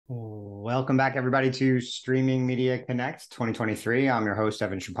Welcome back, everybody, to Streaming Media Connect 2023. I'm your host,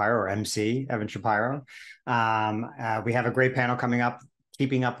 Evan Shapiro, or MC Evan Shapiro. We have a great panel coming up,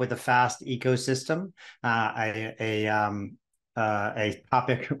 keeping up with the FAST ecosystem, a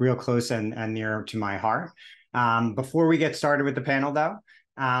topic real close and near to my heart. Before we get started with the panel, though,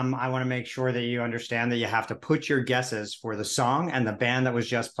 I want to make sure that you understand that you have to put your guesses for the song and the band that was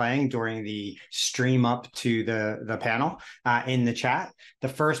just playing during the stream up to the panel in the chat. The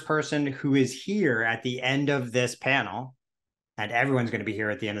first person who is here at the end of this panel, and everyone's going to be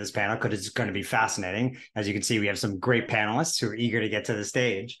here at the end of this panel because it's going to be fascinating. As you can see, we have some great panelists who are eager to get to the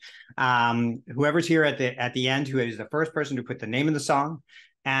stage. Whoever's here at the end, who is the first person to put the name of the song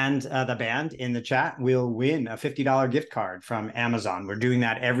and the band in the chat, will win a $50 gift card from Amazon. We're doing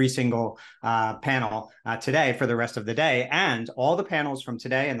that every single panel today for the rest of the day. And all the panels from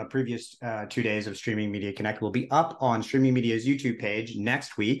today and the previous 2 days of Streaming Media Connect will be up on Streaming Media's YouTube page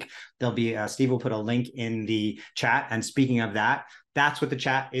next week. There'll be, Steve will put a link in the chat. And speaking of that, that's what the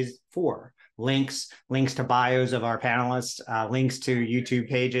chat is for. Links to bios of our panelists, links to YouTube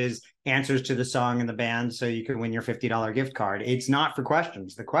pages, answers to the song and the band, so you can win your $50 gift card. It's not for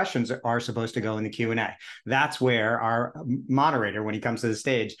questions. The questions are supposed to go in the Q&A. That's where our moderator, when he comes to the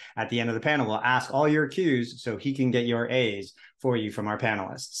stage at the end of the panel, will ask all your Qs so he can get your As for you from our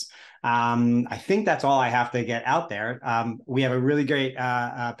panelists. I think that's all I have to get out there. We have a really great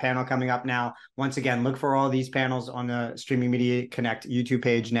panel coming up now. Once again, look for all these panels on the Streaming Media Connect YouTube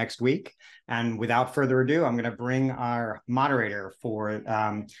page next week. And without further ado, I'm going to bring our moderator for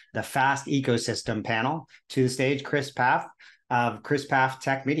the FAST ecosystem panel to the stage, Chris Pfaff of Chris Pfaff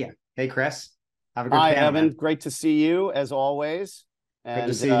Tech Media. Hey, Chris. Have a good Hi, panel, Evan. man. Great to see you, as always. Good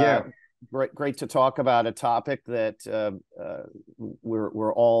to see you. Great to talk about a topic that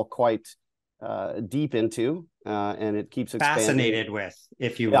we're all quite deep into, and it keeps expanding. Fascinated with,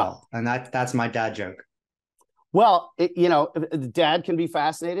 if you will. And that's my dad joke. Well, the dad can be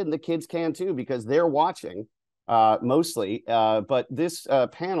fascinated, and the kids can too, because they're watching mostly. But this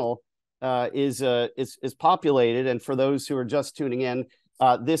panel is populated, and for those who are just tuning in,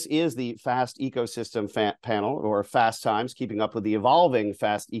 this is the FAST ecosystem panel, or Fast Times, keeping up with the evolving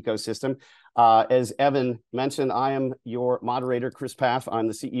FAST ecosystem. As Evan mentioned, I am your moderator, Chris Pfaff. I'm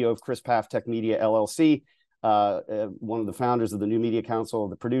the CEO of Chris Pfaff Tech Media, LLC, one of the founders of the New Media Council,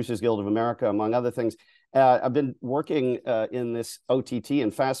 the Producers Guild of America, among other things. I've been working in this OTT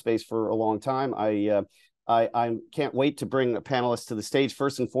and FAST space for a long time. I can't wait to bring a panelist to the stage.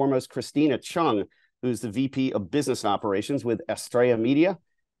 First and foremost, Christina Chung, who's the VP of Business Operations with Estrella Media,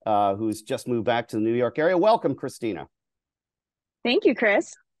 who's just moved back to the New York area. Welcome, Christina. Thank you,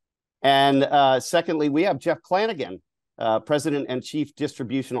 Chris. And secondly, we have Jeff Clanagan, President and Chief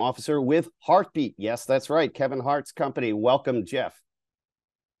Distribution Officer with HARTBEAT. Yes, that's right, Kevin Hart's company. Welcome, Jeff.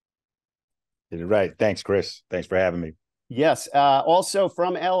 Did it right. Thanks, Chris. Thanks for having me. Yes. Also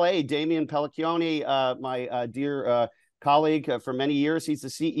from LA, Damian Pelliccione, my dear colleague for many years. He's the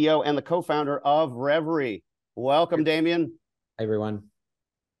CEO and the co-founder of Revry. Welcome, Damian. Hi, everyone.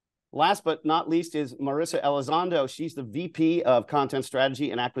 Last but not least is Marisa Elizondo. She's the VP of Content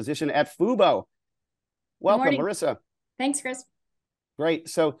Strategy and Acquisition at Fubo. Welcome, Marisa. Thanks, Chris. Great.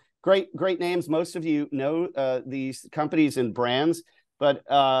 So great names. Most of you know these companies and brands. But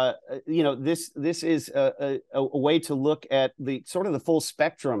this is a way to look at the sort of the full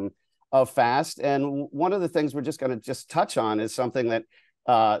spectrum of FAST. And one of the things we're just going to touch on is something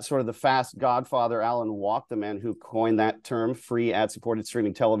that sort of the FAST godfather, Alan Walk, the man who coined that term, free ad-supported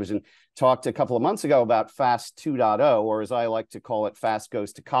streaming television, talked a couple of months ago about FAST 2.0, or as I like to call it, FAST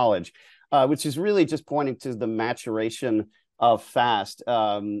goes to college, which is really just pointing to the maturation of FAST.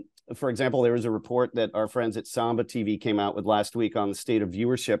 For example, there was a report that our friends at Samba TV came out with last week on the state of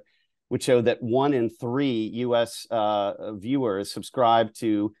viewership, which showed that 1 in 3 U.S. Viewers subscribe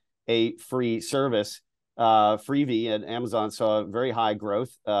to a free service, Freevee, and Amazon saw very high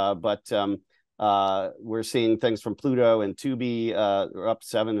growth. But we're seeing things from Pluto and Tubi up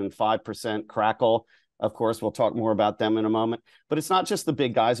 7% and 5%. Crackle, of course, we'll talk more about them in a moment. But it's not just the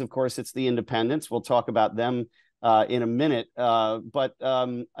big guys, of course, it's the independents. We'll talk about them in a minute. But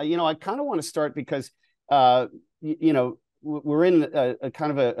I kind of want to start because, we're in a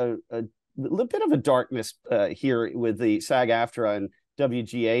kind of a little bit of a darkness here with the SAG-AFTRA and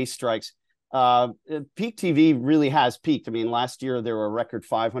WGA strikes. Peak TV really has peaked. I mean, last year there were a record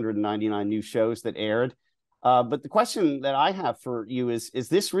 599 new shows that aired. But the question that I have for you is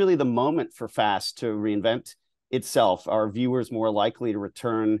this really the moment for FAST to reinvent itself? Are viewers more likely to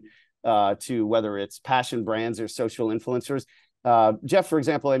return to whether it's passion brands or social influencers? Jeff, for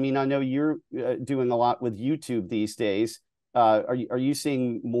example, I mean, I know you're doing a lot with YouTube these days. Are you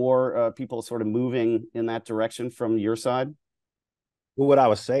seeing more people sort of moving in that direction from your side? Well, what I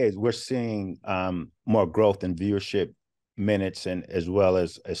would say is we're seeing more growth in viewership minutes and as well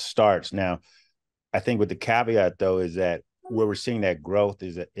as starts. Now, I think with the caveat though is that where we're seeing that growth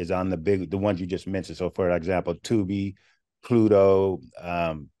is on the ones you just mentioned. So, for example, Tubi, Pluto,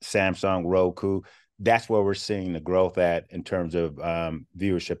 Samsung, Roku. That's where we're seeing the growth at in terms of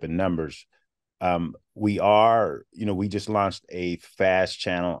viewership and numbers. We just launched a fast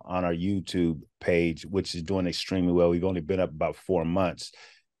channel on our YouTube page, which is doing extremely well. We've only been up about 4 months.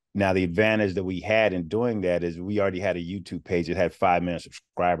 Now, the advantage that we had in doing that is we already had a YouTube page that had 5 million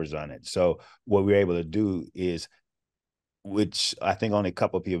subscribers on it. So what we were able to do is, which I think only a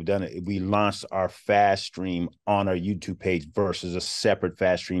couple of people have done it, we launched our fast stream on our YouTube page versus a separate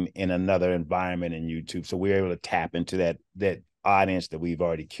fast stream in another environment in YouTube. So we were able to tap into that audience that we've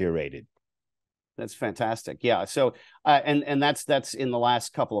already curated. That's fantastic. Yeah. So, and that's in the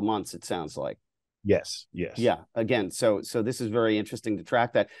last couple of months, it sounds like. Yes. Yeah. Again, so this is very interesting to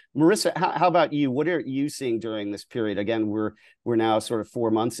track that. Marisa, how about you? What are you seeing during this period? Again, we're now sort of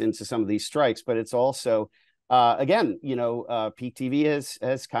 4 months into some of these strikes, but it's also, again, Peak TV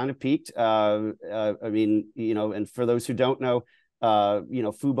has kind of peaked. I mean, and for those who don't know,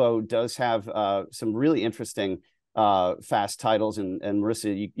 Fubo does have some really interesting fast titles, and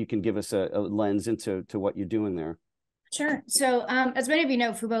Marisa, you can give us a lens into what you're doing there. Sure. So as many of you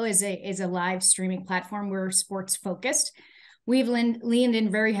know, Fubo is a live streaming platform. We're sports focused. We've leaned in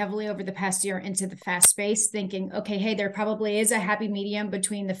very heavily over the past year into the fast space, thinking, okay, hey, there probably is a happy medium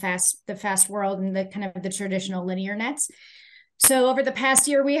between the fast world and the kind of the traditional linear nets. So over the past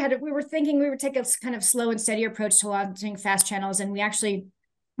year, we were thinking we would take a kind of slow and steady approach to launching fast channels, and we actually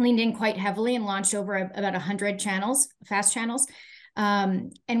leaned in quite heavily and launched over about 100 channels, fast channels.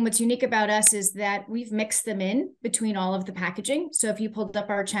 And what's unique about us is that we've mixed them in between all of the packaging. So if you pulled up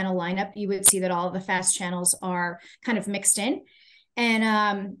our channel lineup, you would see that all of the fast channels are kind of mixed in.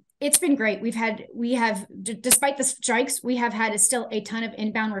 And it's been great. We have, despite the strikes, we have had still a ton of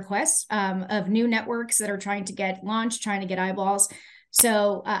inbound requests of new networks that are trying to get launched, trying to get eyeballs.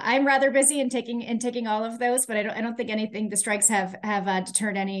 So I'm rather busy in taking all of those, but I don't think the strikes have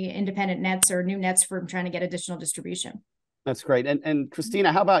deterred any independent nets or new nets from trying to get additional distribution. That's great. And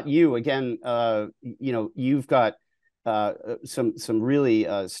Christina, how about you? Again, you've got some really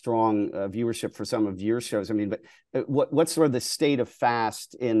strong viewership for some of your shows. I mean, but what's sort of the state of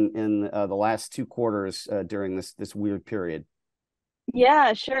fast in the last 2 quarters during this weird period?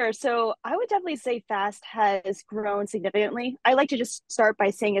 Yeah, sure. So I would definitely say fast has grown significantly. I like to just start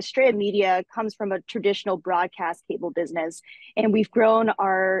by saying Estrella Media comes from a traditional broadcast cable business, and we've grown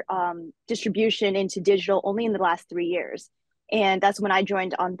our distribution into digital only in the last 3 years. And that's when I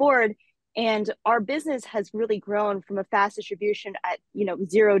joined on board. And our business has really grown from a fast distribution at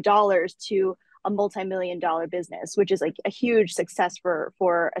 $0 to a multi-million-dollar business, which is like a huge success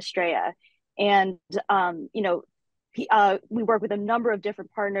for Estrella. And we work with a number of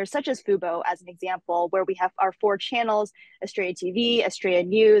different partners, such as Fubo, as an example, where we have our 4 channels: Estrella TV, Estrella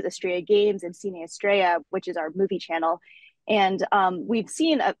News, Estrella Games, and Cine Estrella, which is our movie channel. And we've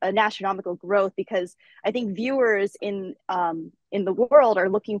seen an astronomical growth because I think viewers in the world are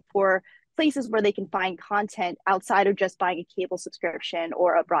looking for places where they can find content outside of just buying a cable subscription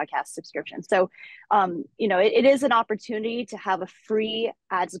or a broadcast subscription. So, it is an opportunity to have a free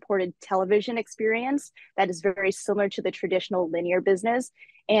ad-supported television experience that is very similar to the traditional linear business.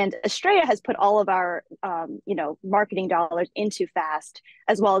 And Estrella has put all of our, marketing dollars into fast,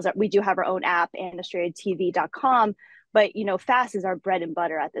 as well as we do have our own app and EstrellaTV.com. But, fast is our bread and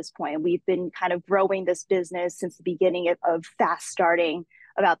butter at this point. We've been kind of growing this business since the beginning of fast starting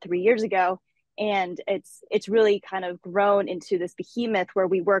about 3 years ago. And it's really kind of grown into this behemoth where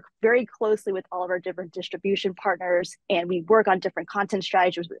we work very closely with all of our different distribution partners, and we work on different content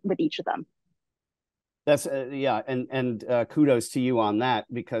strategies with each of them. That's and kudos to you on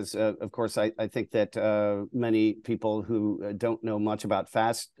that, because of course I think that many people who don't know much about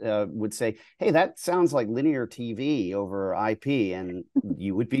fast would say, hey, that sounds like linear TV over IP, and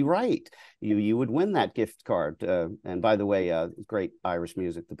you would be right. You would win that gift card. And by the way, great Irish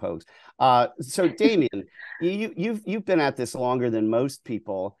music, the Pogues. So Damian, you've been at this longer than most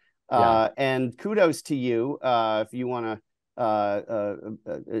people, and kudos to you if you want to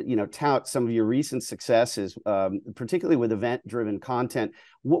tout some of your recent successes, particularly with event-driven content.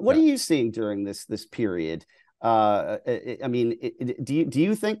 What are you seeing during this period? I mean, do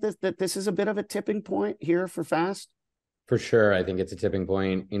you think that this is a bit of a tipping point here for fast? For sure, I think it's a tipping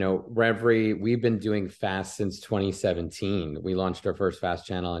point. Revry, we've been doing fast since 2017. We launched our first fast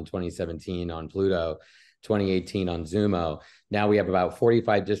channel in 2017 on Pluto. 2018 on Zumo. Now we have about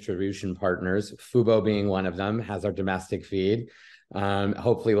 45 distribution partners, Fubo being one of them, has our domestic feed.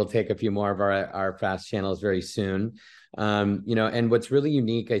 Hopefully we'll take a few more of our fast channels very soon. And what's really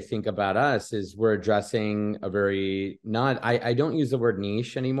unique, I think, about us is we're addressing a very I don't use the word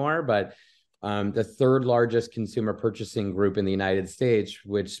niche anymore, but the third largest consumer purchasing group in the United States,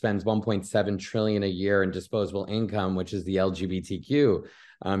 which spends 1.7 trillion a year in disposable income, which is the LGBTQ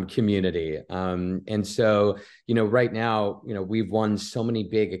community. And so, right now, we've won so many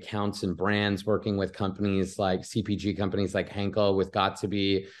big accounts and brands working with companies like CPG companies like Henkel with Got to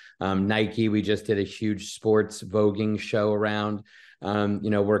Be, Nike. We just did a huge sports voguing show around,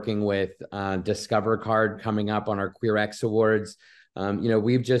 working with Discover Card coming up on our Queer X Awards.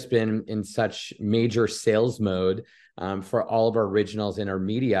 We've just been in such major sales mode for all of our originals in our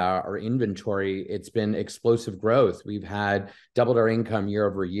media, our inventory. It's been explosive growth. We've had doubled our income year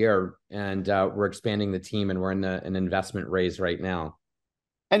over year, and we're expanding the team, and we're in an investment raise right now.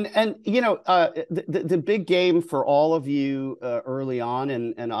 And the big game for all of you early on,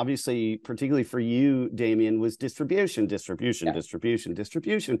 and obviously particularly for you, Damian, was distribution. And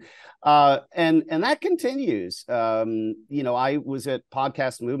that continues. I was at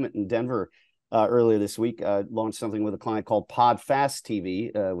Podcast Movement in Denver earlier this week. Launched something with a client called Pfaff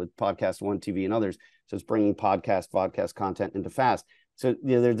TV with Podcast One TV and others. So it's bringing vodcast content into fast. So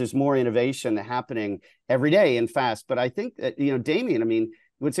there's more innovation happening every day in fast. But I think that, Damian, I mean,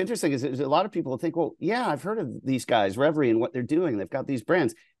 what's interesting is a lot of people think, well, yeah, I've heard of these guys, Revry, and what they're doing. They've got these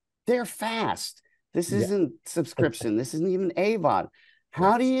brands. They're fast. This isn't subscription. This isn't even AVOD.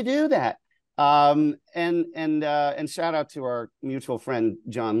 How do you do that? And shout out to our mutual friend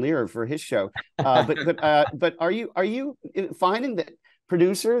John Lear for his show. But are you finding that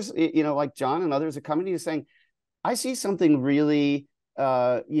producers, like John and others, are coming to you saying, I see something really,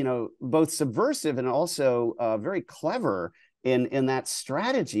 both subversive and also very clever in that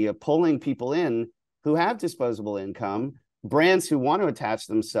strategy of pulling people in who have disposable income, brands who want to attach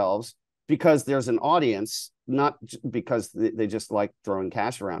themselves because there's an audience, not because they just like throwing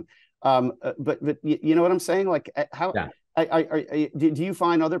cash around. But you know what I'm saying? Like, how do you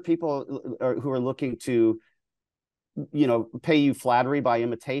find other people who are looking to, pay you flattery by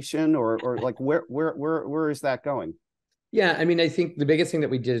imitation, or like where is that going? Yeah, I mean, I think the biggest thing that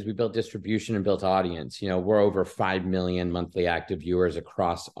we did is we built distribution and built audience. We're over 5 million monthly active viewers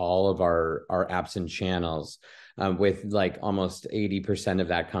across all of our apps and channels, with like almost 80% of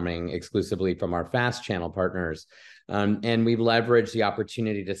that coming exclusively from our fast channel partners. And we leveraged the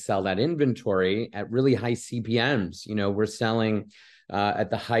opportunity to sell that inventory at really high CPMs. We're selling at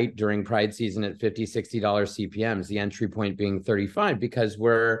the height during Pride season at $50, $60 CPMs, the entry point being 35, because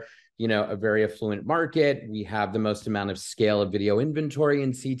we're a very affluent market. We have the most amount of scale of video inventory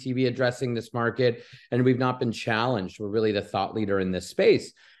in CTV addressing this market, and we've not been challenged. We're really the thought leader in this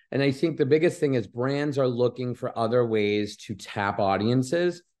space. And I think the biggest thing is brands are looking for other ways to tap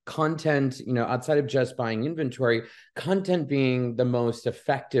audiences. Content, outside of just buying inventory, content being the most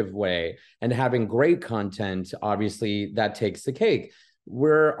effective way, and having great content, obviously that takes the cake.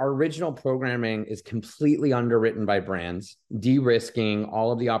 Where our original programming is completely underwritten by brands, de-risking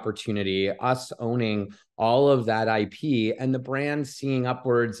all of the opportunity, us owning all of that IP, and the brands seeing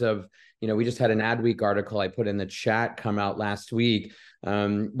upwards of, we just had an Adweek article I put in the chat come out last week,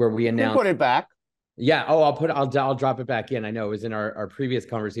 where we announced. Put it back. Yeah. Oh, I'll drop it back in. I know it was in our previous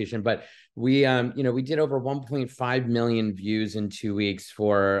conversation, but we did over 1.5 million views in 2 weeks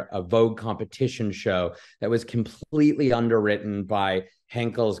for a Vogue competition show that was completely underwritten by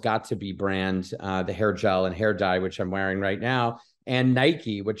Henkel's Got to Be brand, the hair gel and hair dye, which I'm wearing right now, and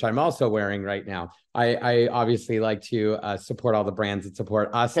Nike, which I'm also wearing right now. I obviously like to support all the brands that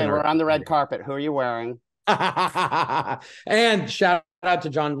support us. Okay, we're on the red carpet. Who are you wearing? And shout out to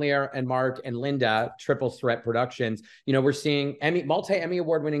John Lear and Mark and Linda, Triple Threat Productions. We're seeing multi-Emmy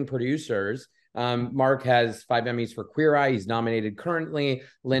award-winning producers. Mark has 5 Emmys for Queer Eye. He's nominated currently.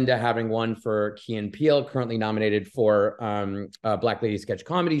 Linda having one for Key and Peele, currently nominated for Black Lady Sketch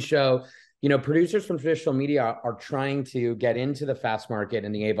Comedy Show. Producers from traditional media are trying to get into the fast market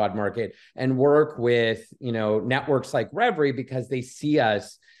and the AVOD market and work with, networks like Revry, because they see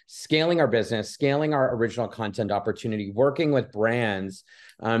us scaling our business, scaling our original content opportunity, working with brands,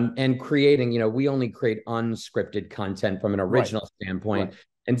 and creating, we only create unscripted content from an original standpoint.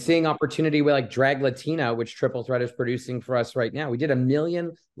 And seeing opportunity with like Drag Latina, which Triple Threat is producing for us right now. We did 1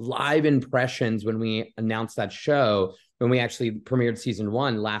 million live impressions when we announced that show when we actually premiered season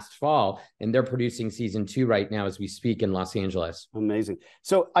 1 last fall, and they're producing season 2 right now as we speak in Los Angeles. Amazing.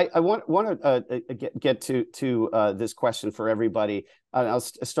 So I want to get to this question for everybody. I'll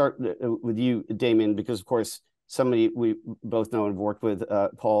start with you, Damian, because of course somebody we both know and worked with,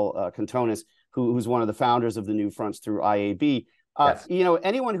 Paul Cantonis, who's one of the founders of the New Fronts through IAB. Yes. You know,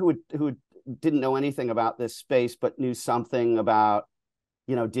 anyone who didn't know anything about this space but knew something about,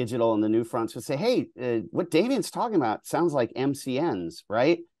 you know, digital and the New Fronts would say, hey, what Damian's talking about sounds like MCNs,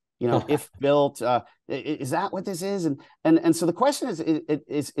 right? You know, if built, is that what this is? And so the question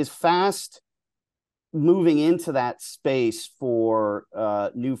is Fast moving into that space for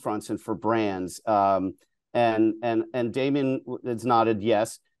New Fronts and for brands? And Damian has nodded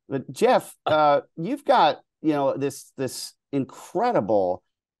yes, but Jeff, you've got, you know, this incredible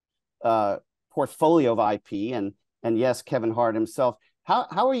portfolio of IP, and yes, Kevin Hart himself.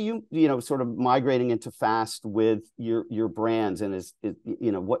 How are you, you know, sort of migrating into Fast with your brands, and is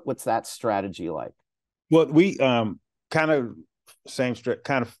you know, what's that strategy like? Well, we kind of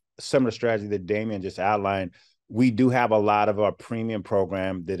similar strategy that Damian just outlined. We do have a lot of our premium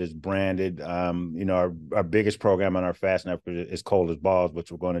program that is branded. You know, our biggest program on our Fast Network is Cold as Balls,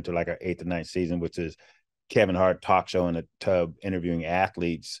 which we're going into like our 8th or 9th season, which is Kevin Hart talk show in a tub interviewing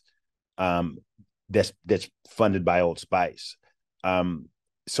athletes. That's funded by Old Spice.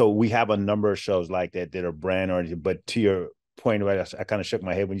 So we have a number of shows like that are brand oriented. But to your point, right, I kind of shook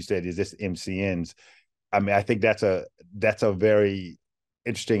my head when you said, "Is this MCNs?" I mean, I think that's a very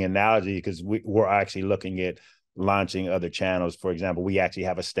interesting analogy, because we're actually looking at launching other channels. For example, we actually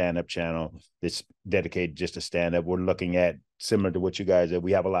have a stand-up channel that's dedicated just to stand-up. We're looking at, similar to what you guys did,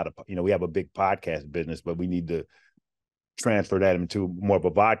 we have a lot of, you know, we have a big podcast business, but we need to transfer that into more of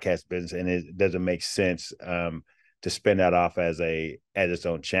a podcast business, and it doesn't make sense to spin that off as its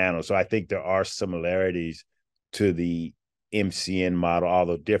own channel. So I think there are similarities to the MCN model,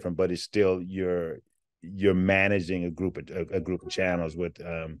 although different, but it's still you're managing a group of channels with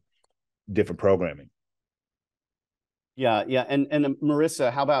different programming. Yeah. And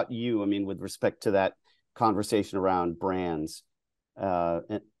Marisa, how about you? I mean, with respect to that conversation around brands. Go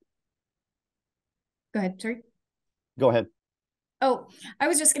ahead, sorry. Go ahead. Oh, I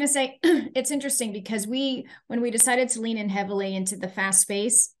was just going to say, it's interesting because when we decided to lean in heavily into the Fast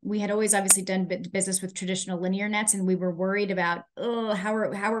space, we had always obviously done business with traditional linear nets, and we were worried about, how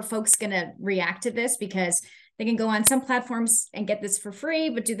are folks going to react to this? Because they can go on some platforms and get this for free,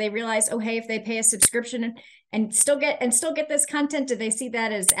 but do they realize, oh, hey, if they pay a subscription and still get this content, do they see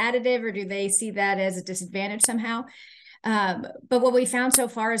that as additive, or do they see that as a disadvantage somehow? But what we found so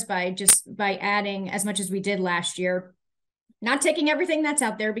far is by adding as much as we did last year, not taking everything that's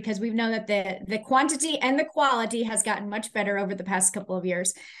out there, because we know that the quantity and the quality has gotten much better over the past couple of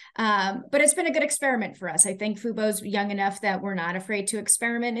years. But it's been a good experiment for us. I think Fubo's young enough that we're not afraid to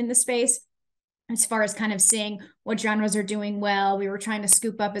experiment in the space as far as kind of seeing what genres are doing well. We were trying to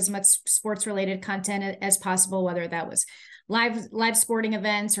scoop up as much sports related content as possible, whether that was live sporting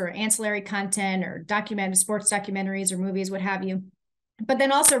events or ancillary content or sports documentaries or movies, what have you. But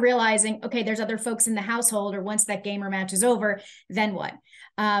then also realizing, okay, there's other folks in the household, or once that gamer match is over, then what?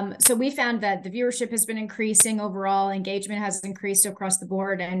 So we found that the viewership has been increasing overall, engagement has increased across the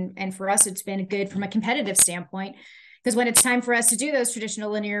board. And for us, it's been good from a competitive standpoint, because when it's time for us to do those traditional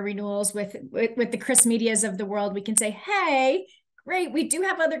linear renewals with the Chris Medias of the world, we can say, hey, great, we do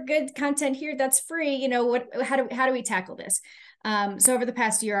have other good content here that's free. You know, how do we tackle this? So over the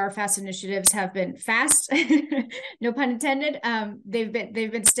past year, our Fast initiatives have been fast, no pun intended. They've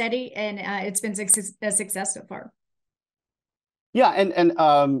been steady, and it's been a success so far. Yeah, and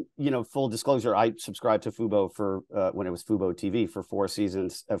you know, full disclosure, I subscribed to Fubo for when it was Fubo TV for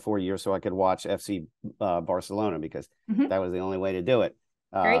 4 years, so I could watch FC Barcelona, because that was the only way to do it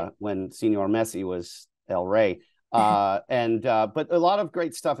when Senor Messi was El Rey. But a lot of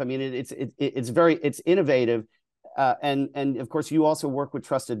great stuff. I mean, it's innovative. And of course, you also work with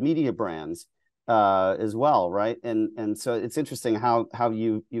trusted media brands as well, right? And so it's interesting how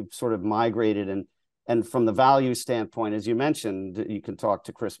you've sort of migrated, and from the value standpoint, as you mentioned, you can talk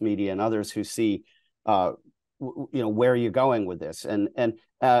to Chris Media and others who see, you know, where you're going with this, and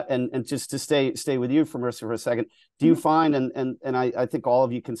just to stay with you, Marisa, for a second, do you find, and I think all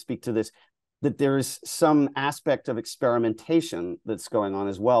of you can speak to this, that there is some aspect of experimentation that's going on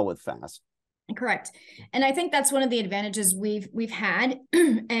as well with Fast? Correct. And I think that's one of the advantages we've had.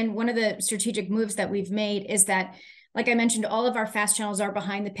 And one of the strategic moves that we've made is that, like I mentioned, all of our Fast channels are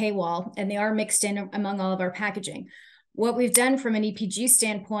behind the paywall, and they are mixed in among all of our packaging. What we've done from an EPG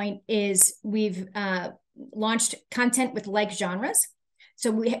standpoint is we've launched content with like genres.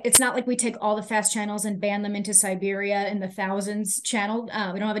 So it's not like we take all the fast channels and ban them into Siberia in the thousands channel.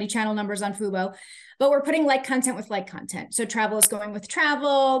 We don't have any channel numbers on Fubo, but we're putting like content with like content. So travel is going with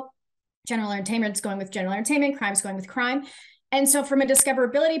travel, general entertainment is going with general entertainment, crime is going with crime. And so from a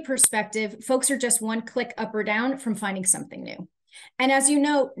discoverability perspective, folks are just one click up or down from finding something new. And as you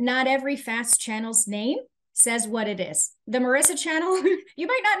know, not every fast channel's name says what it is. The Marisa channel, you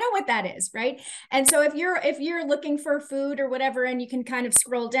might not know what that is, right? And so if you're looking for food or whatever, and you can kind of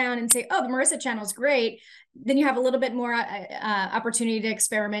scroll down and say, oh, the Marisa channel is great, then you have a little bit more opportunity to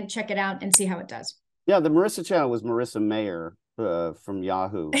experiment, check it out, and see how it does. Yeah, the Marisa channel was Marisa Mayer from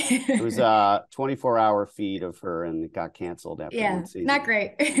Yahoo. It was a 24-hour feed of her, and it got canceled after one season. Not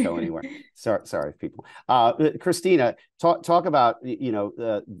great. Didn't go anywhere. Sorry, people. Christina, talk about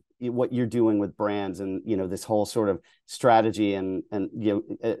what you're doing with brands, and this whole sort of strategy, and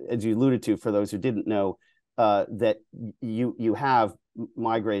as you alluded to, for those who didn't know, that you have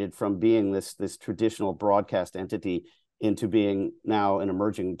migrated from being this traditional broadcast entity into being now an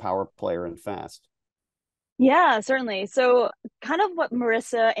emerging power player in fast. Yeah, certainly. So kind of what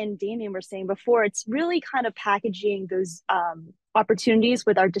Marisa and Damian were saying before, it's really kind of packaging those opportunities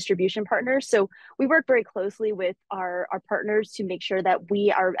with our distribution partners. So we work very closely with our partners to make sure that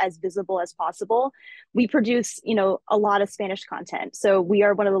we are as visible as possible. We produce, a lot of Spanish content. So we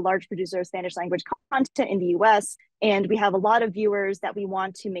are one of the large producers of Spanish language content in the US, and we have a lot of viewers that we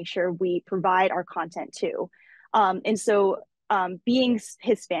want to make sure we provide our content to. And so being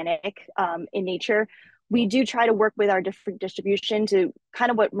Hispanic in nature, we do try to work with our different distribution to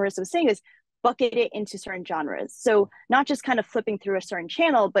kind of what Marisa was saying is bucket it into certain genres. So not just kind of flipping through a certain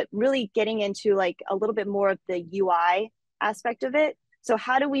channel, but really getting into like a little bit more of the UI aspect of it. So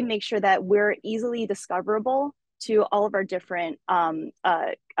how do we make sure that we're easily discoverable to all of our different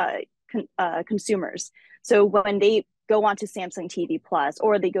consumers? So when they go onto Samsung TV Plus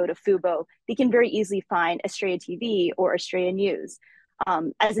or they go to Fubo, they can very easily find Estrella TV or Estrella News.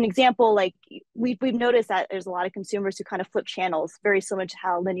 As an example, like we've noticed that there's a lot of consumers who kind of flip channels, very similar to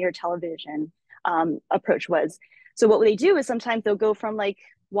how linear television approach was. So what they do is sometimes they'll go from like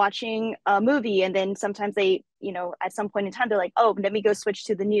watching a movie, and then sometimes they, at some point in time, they're like, oh, let me go switch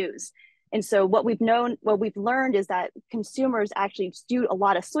to the news. And so what we've learned is that consumers actually do a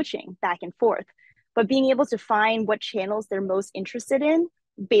lot of switching back and forth, but being able to find what channels they're most interested in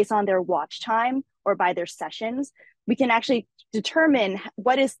based on their watch time or by their sessions, we can actually determine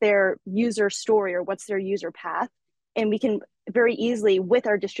what is their user story or what's their user path. And we can very easily, with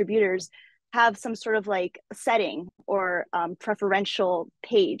our distributors, have some sort of like setting or preferential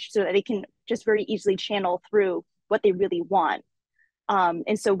page so that they can just very easily channel through what they really want.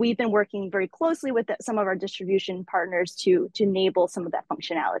 And so we've been working very closely with some of our distribution partners to enable some of that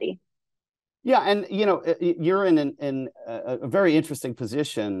functionality. Yeah, and you're in a very interesting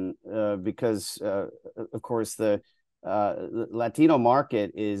position because, of course, the Latino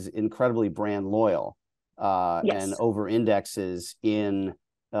market is incredibly brand loyal Yes. and over indexes in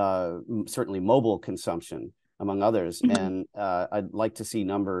certainly mobile consumption, among others. Mm-hmm. And I'd like to see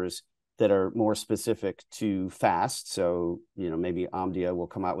numbers that are more specific to fast. So, maybe Omdia will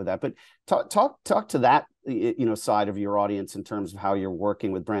come out with that. But talk to that, side of your audience in terms of how you're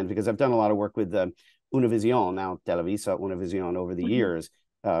working with brands, because I've done a lot of work with Univision, now Televisa Univision, over the Mm-hmm. years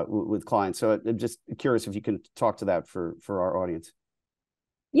with clients. So I'm just curious if you can talk to that for our audience.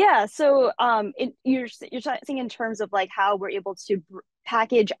 Yeah, so you're saying in terms of like how we're able to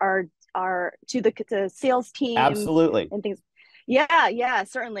package our to the sales team. Absolutely. And things. Yeah,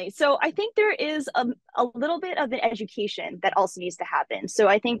 certainly. So I think there is a little bit of an education that also needs to happen. So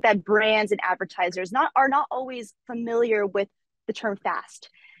I think that brands and advertisers are not always familiar with the term fast.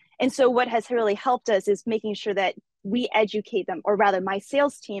 And so what has really helped us is making sure that we educate them, or rather my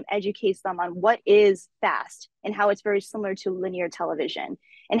sales team educates them on what is fast and how it's very similar to linear television.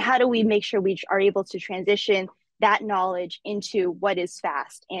 And how do we make sure we are able to transition that knowledge into what is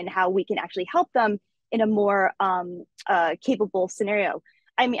fast and how we can actually help them in a more capable scenario.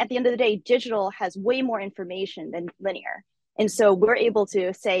 I mean, at the end of the day, digital has way more information than linear. And so we're able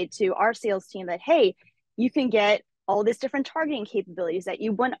to say to our sales team that, hey, you can get all these different targeting capabilities that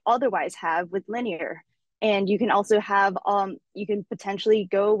you wouldn't otherwise have with linear. And you can also have, you can potentially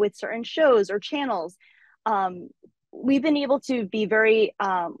go with certain shows or channels. We've been able to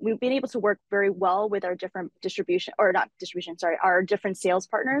work very well with our different our different sales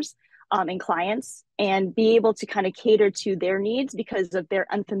partners and clients, and be able to kind of cater to their needs because of their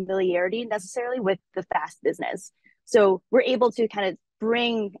unfamiliarity necessarily with the fast business. So we're able to kind of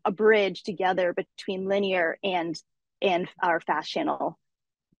bring a bridge together between linear and our fast channel partners.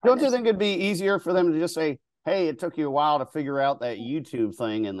 Don't you think it'd be easier for them to just say, hey, it took you a while to figure out that YouTube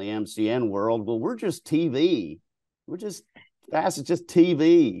thing in the MCN world. Well, we're just TV. We're just fast. It's just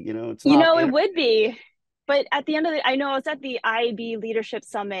TV. You know, it's You not. know, it would be. But at the end of the, I know I was at the IAB Leadership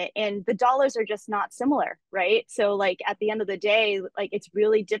Summit, and the dollars are just not similar, right? So like at the end of the day, like it's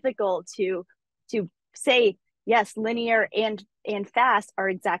really difficult to say yes, linear and fast are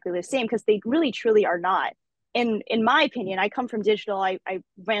exactly the same, because they really truly are not. In my opinion, I come from digital. I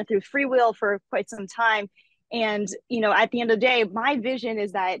ran through freewheel for quite some time, and you know, at the end of the day, my vision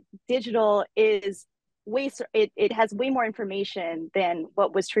is that digital is it has way more information than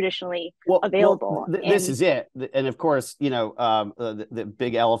what was traditionally available. This is it. And of course, you know, the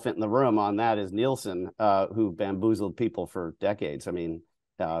big elephant in the room on that is Nielsen, who bamboozled people for decades. I mean,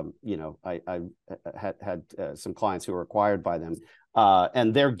 you know, I had some clients who were acquired by them,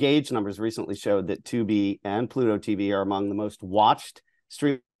 and their gauge numbers recently showed that Tubi and Pluto TV are among the most watched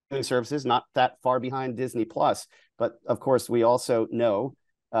streaming services, not that far behind Disney Plus. But of course, we also know,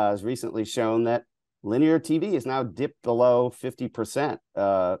 as recently shown, that linear TV is now dipped below 50%,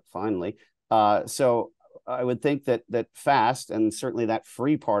 finally. So I would think that fast, and certainly that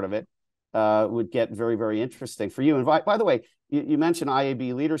free part of it, would get very, very interesting for you. And by the way, you mentioned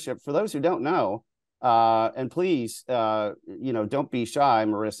IAB leadership. For those who don't know, and please, you know, don't be shy,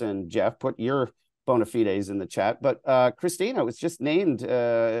 Marisa and Jeff, put your bona fides in the chat. But Christina was just named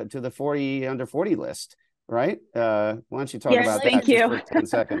to the 40 under 40 list, right? Why don't you talk about thank that you. just for 10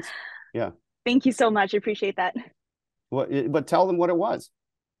 seconds? Yeah. Thank you so much. I appreciate that. But tell them what it was.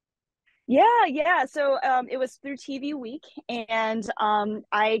 Yeah. So it was through TV Week, and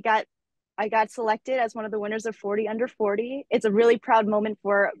I got selected as one of the winners of 40 under 40. It's a really proud moment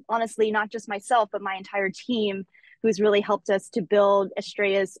for, honestly, not just myself, but my entire team, who's really helped us to build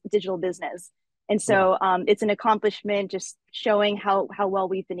Estrella's digital business. And so it's an accomplishment, just showing how well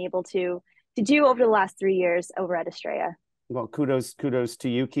we've been able to do over the last 3 years over at Estrella. Well, kudos to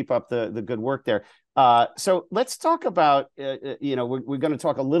you. Keep up the good work there. So let's talk about, you know, we're going to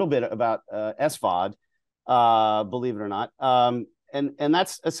talk a little bit about SVOD, believe it or not. And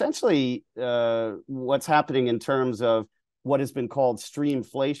that's essentially what's happening in terms of what has been called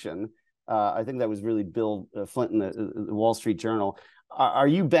streamflation. I think that was really Bill Flint in the Wall Street Journal. Are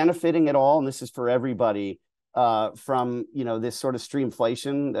you benefiting at all? And this is for everybody, from, you know, this sort of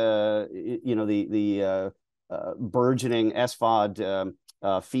streamflation, you know, the burgeoning SVOD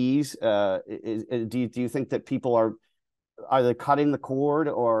fees. Do you think that people are they cutting the cord,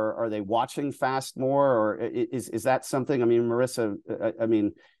 or are they watching fast more, or is that something? I mean, Marisa, I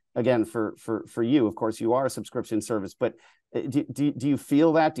mean, again, for you, of course, you are a subscription service, but do you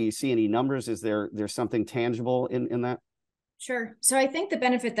feel that? Do you see any numbers? Is there's something tangible in that? Sure. So I think the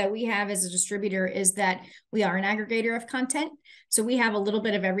benefit that we have as a distributor is that we are an aggregator of content. So we have a little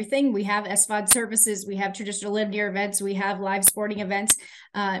bit of everything. We have SVOD services, we have traditional linear events, we have live sporting events,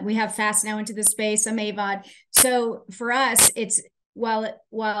 we have fast now into the space, some AVOD. So for us, it's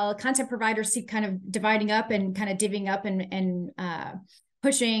while content providers keep kind of dividing up and kind of divvying up and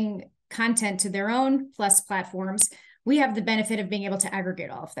pushing content to their own plus platforms, we have the benefit of being able to aggregate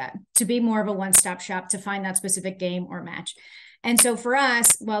all of that, to be more of a one-stop shop to find that specific game or match. And so for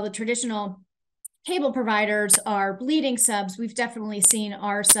us, while the traditional cable providers are bleeding subs, we've definitely seen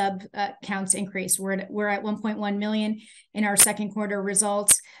our sub counts increase. We're at 1.1 million in our second quarter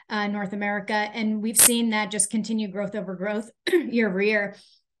results, North America, and we've seen that just continue growth over growth year over year.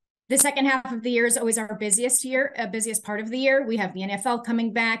 The second half of the year is always our busiest part of the year. We have the NFL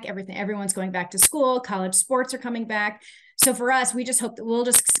coming back, everyone's going back to school, college sports are coming back. So for us, we just hope that we'll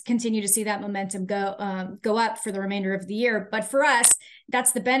just continue to see that momentum go up for the remainder of the year. But for us,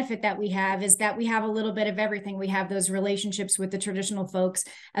 that's the benefit that we have, is that we have a little bit of everything. We have those relationships with the traditional folks,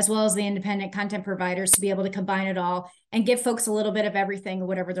 as well as the independent content providers, to be able to combine it all and give folks a little bit of everything,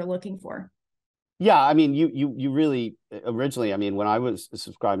 whatever they're looking for. Yeah, I mean, you really originally, I mean, when I was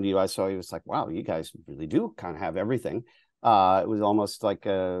subscribing to you, I saw you, was like, wow, you guys really do kind of have everything. It was almost like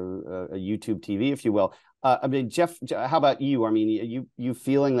a YouTube TV, if you will. I mean, Jeff, how about you? I mean, you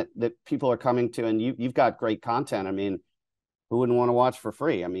feeling that people are coming to, and you've got great content. I mean, who wouldn't want to watch for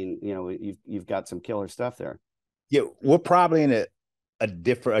free? I mean, you know, you've got some killer stuff there. Yeah, we're probably in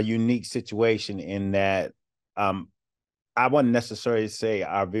a unique situation in that I wouldn't necessarily say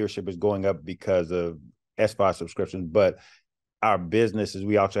our viewership is going up because of SVOD subscriptions, but our business is,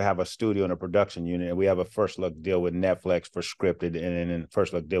 we also have a studio and a production unit, and we have a first look deal with Netflix for scripted, and then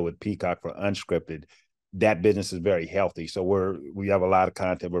first look deal with Peacock for unscripted. That business is very healthy. So we have a lot of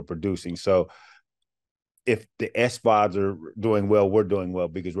content we're producing. So if the SVODs are doing well, we're doing well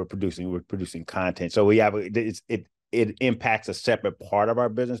because we're producing content. So we have it impacts a separate part of our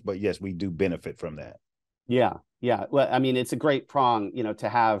business, but yes, we do benefit from that. Yeah, yeah. Well, I mean, it's a great prong, to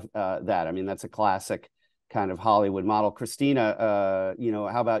have that. I mean, that's a classic kind of Hollywood model. Christina,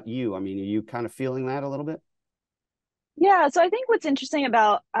 how about you? I mean, are you kind of feeling that a little bit? Yeah, so I think what's interesting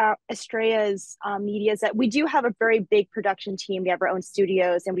about Estrella's media is that we do have a very big production team. We have our own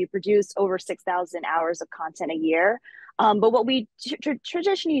studios, and we produce over 6,000 hours of content a year. But what we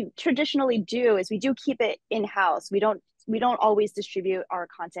traditionally do is we do keep it in house. We don't always distribute our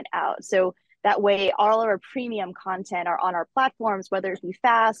content out. So that way, all of our premium content are on our platforms, whether it be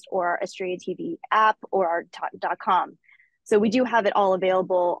Fast or our Estrella TV app or our .com. So we do have it all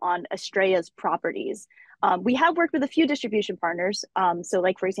available on Estrella's properties. We have worked with a few distribution partners. So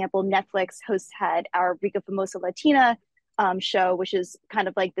like, for example, Netflix had our Rica Famosa Latina show, which is kind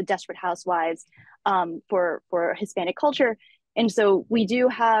of like the Desperate Housewives for Hispanic culture. And so we do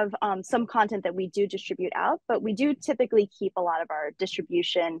have some content that we do distribute out, but we do typically keep a lot of our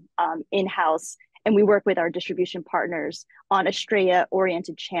distribution in-house, and we work with our distribution partners on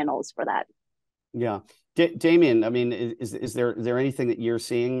Estrella-oriented channels for that. Yeah. Damian, I mean, is there anything that you're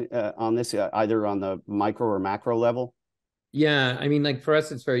seeing on this, either on the micro or macro level? Yeah, I mean, like for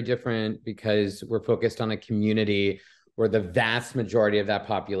us, it's very different because we're focused on a community where the vast majority of that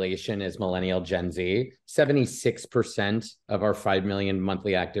population is millennial Gen Z. 76% of our 5 million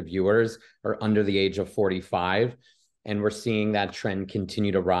monthly active viewers are under the age of 45. And we're seeing that trend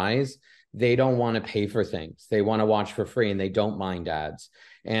continue to rise. They don't want to pay for things. They want to watch for free, and they don't mind ads.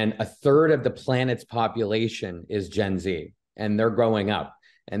 And a third of the planet's population is Gen Z, and they're growing up,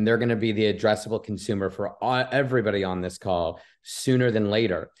 and they're going to be the addressable consumer for everybody on this call sooner than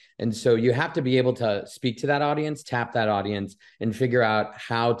later. And so you have to be able to speak to that audience, tap that audience, and figure out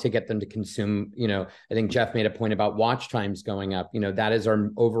how to get them to consume. I think Jeff made a point about watch times going up. That is our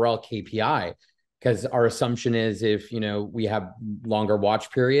overall KPI. Because our assumption is if, we have longer watch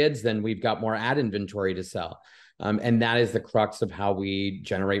periods, then we've got more ad inventory to sell. And that is the crux of how we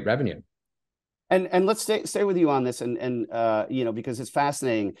generate revenue. And let's stay with you on this, and because it's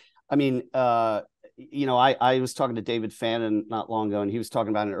fascinating. I mean, I was talking to David Fannin not long ago, and he was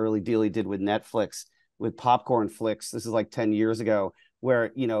talking about an early deal he did with Netflix with Popcorn Flicks. This is like 10 years ago,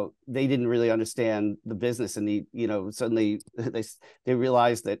 where they didn't really understand the business, and suddenly they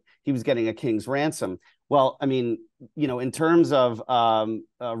realized that he was getting a king's ransom. Well, I mean, in terms of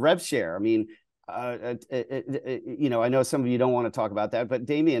rev share, I mean, I know some of you don't want to talk about that, but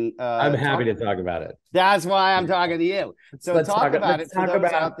Damian, I'm happy to talk about it. That's why I'm talking to you. So let's talk about it for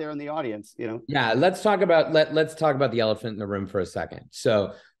those out there in the audience. Yeah, let's talk about the elephant in the room for a second.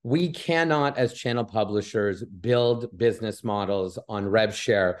 So we cannot, as channel publishers, build business models on rev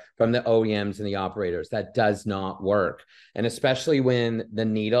share from the OEMs and the operators. That does not work. And especially when the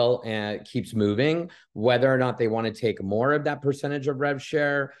needle keeps moving, whether or not they want to take more of that percentage of rev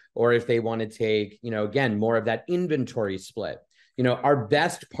share, or if they want to take, again, more of that inventory split. Our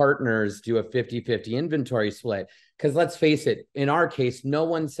best partners do a 50-50 inventory split, because let's face it, in our case, no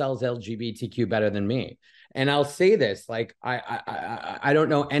one sells LGBTQ better than me. And I'll say this, like, I don't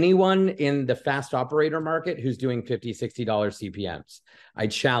know anyone in the fast operator market who's doing $50, $60 CPMs. I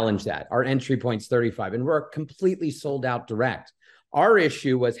challenge that. Our entry point's 35, and we're completely sold out direct. Our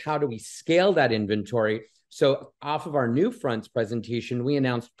issue was, how do we scale that inventory? So off of our New Fronts presentation, we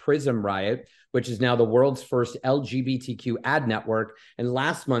announced Prism Riot, which is now the world's first LGBTQ ad network. And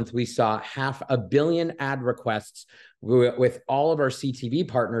last month, we saw 500 million ad requests with all of our CTV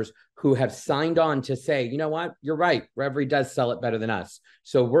partners who have signed on to say, you know what, you're right, Revry does sell it better than us.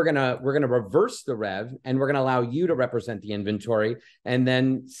 So we're gonna reverse the rev, and we're gonna allow you to represent the inventory and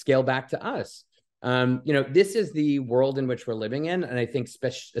then scale back to us. This is the world in which we're living in. And I think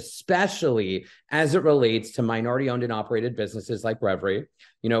especially as it relates to minority owned and operated businesses like Revry,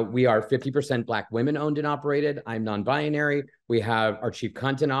 we are 50% Black women owned and operated. I'm non-binary. We have our chief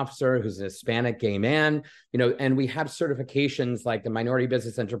content officer, who's a Hispanic gay man, and we have certifications like the Minority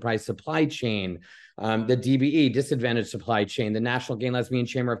Business Enterprise Supply Chain, the DBE, Disadvantaged Supply Chain, the National Gay and Lesbian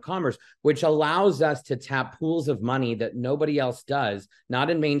Chamber of Commerce, which allows us to tap pools of money that nobody else does,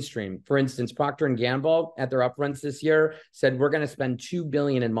 not in mainstream. For instance, Procter & Gamble at their upfronts this year said, we're going to spend $2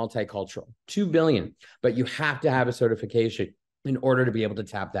 billion in multicultural, $2 billion, but you have to have a certification in order to be able to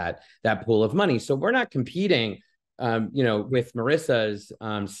tap that pool of money. So we're not competing with Marisa's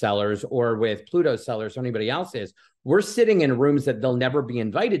sellers or with Pluto's sellers or anybody else's. We're sitting in rooms that they'll never be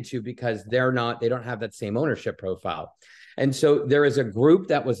invited to because they don't have that same ownership profile. And so there is a group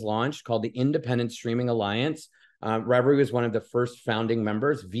that was launched called the Independent Streaming Alliance. Revry was one of the first founding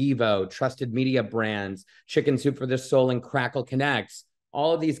members. Vivo, Trusted Media Brands, Chicken Soup for the Soul, and Crackle Connects.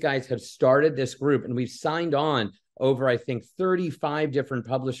 All of these guys have started this group, and we've signed on over, I think, 35 different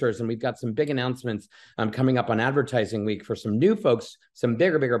publishers. And we've got some big announcements coming up on advertising week for some new folks, some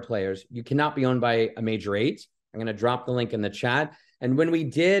bigger players. You cannot be owned by a major 8. I'm going to drop the link in the chat. And when we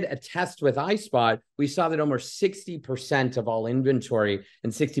did a test with iSpot, we saw that almost 60% of all inventory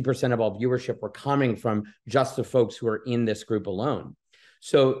and 60% of all viewership were coming from just the folks who are in this group alone.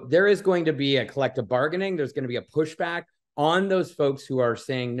 So there is going to be a collective bargaining. There's going to be a pushback on those folks who are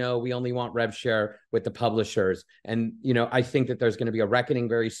saying, no, we only want rev share with the publishers. And, you know, I think that there's going to be a reckoning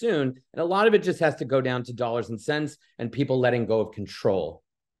very soon. And a lot of it just has to go down to dollars and cents and people letting go of control.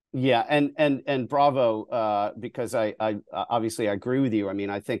 Yeah, and bravo, because I obviously I agree with you. I mean,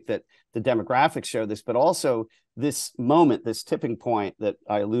 I think that the demographics show this, but also this moment, this tipping point that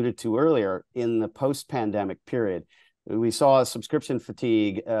I alluded to earlier in the post-pandemic period. We saw a subscription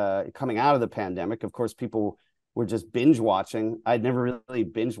fatigue coming out of the pandemic. Of course, people were just binge watching. I'd never really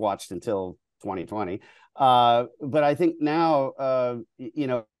binge watched until 2020. But I think now, you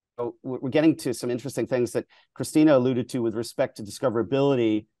know, we're getting to some interesting things that Christina alluded to with respect to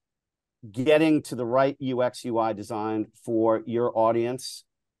discoverability, getting to the right UX UI design for your audience.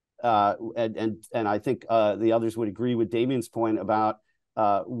 And I think the others would agree with Damian's point about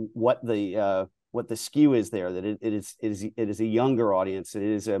what the skew is there, that it is a younger audience. It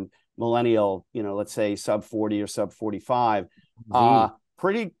is a millennial, you know, let's say sub 40 or sub 45.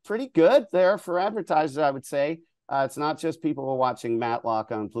 Pretty good there for advertisers, I would say. It's not just people who are watching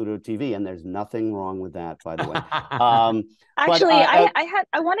Matlock on Pluto TV, and there's nothing wrong with that, by the way. Actually,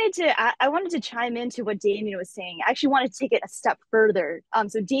 I wanted to chime into what Damian was saying. I actually wanted to take it a step further.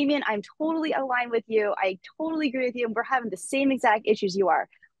 So Damian, I'm totally aligned with you. I totally agree with you. We're having the same exact issues you are.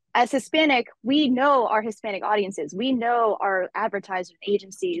 As Hispanic, we know our Hispanic audiences. We know our advertisers and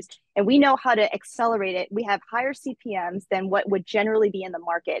agencies, and we know how to accelerate it. We have higher CPMs than what would generally be in the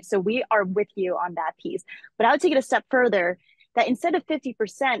market. So we are with you on that piece. But I would take it a step further, that instead of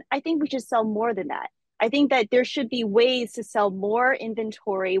 50%, I think we should sell more than that. I think that there should be ways to sell more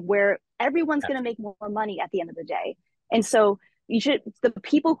inventory where everyone's going to make more money at the end of the day. And so the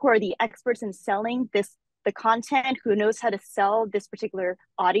people who are the experts in selling the content, who knows how to sell this particular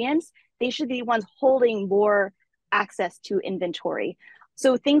audience, they should be the ones holding more access to inventory.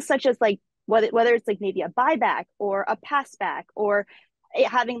 So things such as like whether it's like maybe a buyback or a passback or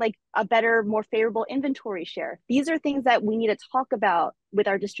having like a better, more favorable inventory share. These are things that we need to talk about with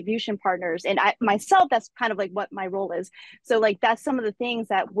our distribution partners. And myself, that's kind of like what my role is. So like that's some of the things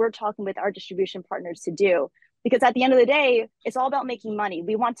that we're talking with our distribution partners to do. Because at the end of the day, it's all about making money.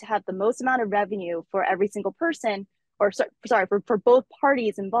 We want to have the most amount of revenue for every single person, or for both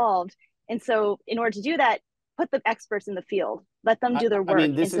parties involved. And so in order to do that, put the experts in the field, let them do their work,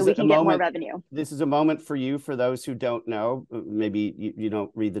 and so we can get more revenue. This is a moment for you, for those who don't know, maybe you don't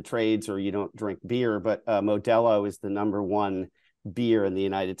read the trades or you don't drink beer, but Modelo is the #1 beer in the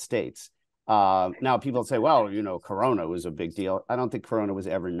United States. Now people say, well, you know, Corona was a big deal. I don't think Corona was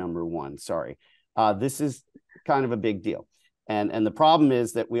ever #1. Sorry. This is kind of a big deal. And the problem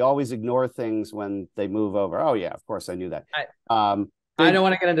is that we always ignore things when they move over. Oh yeah, of course I knew that. I don't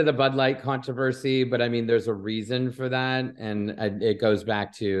want to get into the Bud Light controversy, but I mean, there's a reason for that. And it goes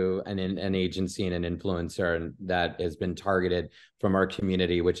back to an agency and an influencer that has been targeted from our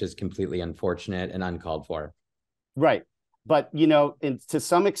community, which is completely unfortunate and uncalled for. Right. But, you know, to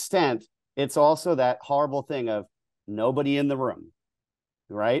some extent, it's also that horrible thing of nobody in the room,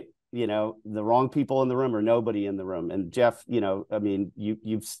 right? You know, the wrong people in the room or nobody in the room. And Jeff, you know, I mean,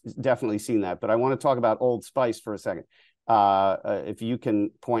 you've definitely seen that. But I want to talk about Old Spice for a second. If you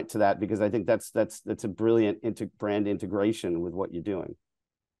can point to that, because I think that's a brilliant brand integration with what you're doing.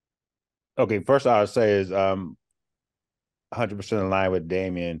 Okay, first I would say is 100% in line with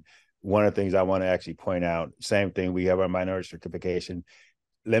Damian. One of the things I want to actually point out, same thing, we have our minority certification.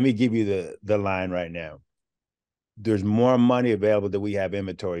 Let me give you the line right now. There's more money available than we have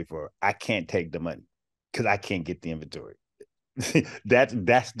inventory for. I can't take the money because I can't get the inventory. that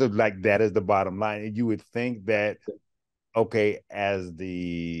is the bottom line. And you would think that, okay, as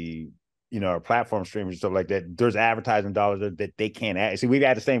the, you know, our platform streamers and stuff like that, there's advertising dollars that they can't access. See, we've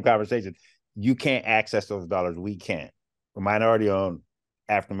had the same conversation. You can't access those dollars. We can't. We're minority owned,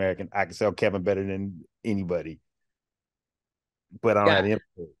 African American. I can sell Kevin better than anybody, but I don't have the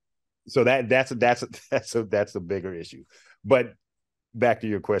inventory. So that's a bigger issue. But back to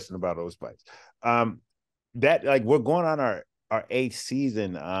your question about Old Spice. That, like, we're going on our 8th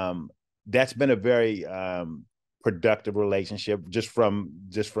season. That's been a very productive relationship just from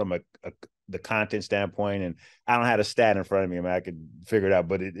the content standpoint. And I don't have a stat in front of me. I mean, I could figure it out,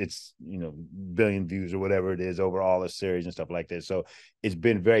 but it's, you know, billion views or whatever it is over all the series and stuff like that. So it's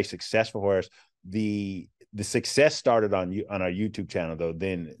been very successful for us. The the success started on our YouTube channel though.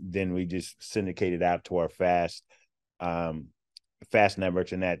 Then we just syndicated out to our fast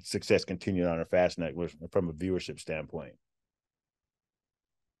networks, and that success continued on our fast networks from a viewership standpoint.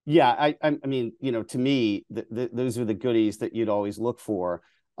 Yeah, I mean, you know, to me, those are the goodies that you'd always look for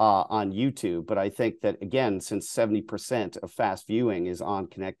on YouTube. But I think that, again, since 70% of fast viewing is on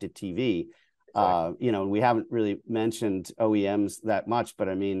connected TV, exactly. You know, we haven't really mentioned OEMs that much, but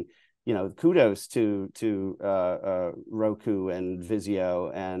I mean, you know, kudos to Roku and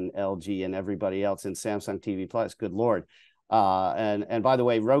Vizio and LG and everybody else, and Samsung TV Plus. Good Lord. And by the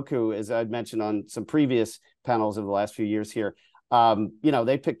way, Roku, as I'd mentioned on some previous panels over the last few years here, you know,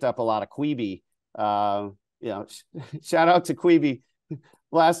 they picked up a lot of Quibi. You know, shout out to Quibi,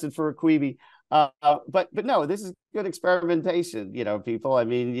 blasted for a Quibi. But no, this is good experimentation, you know, people. I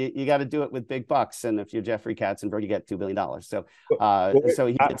mean, you got to do it with big bucks, and if you're Jeffrey Katzenberg, you get $2 billion. So so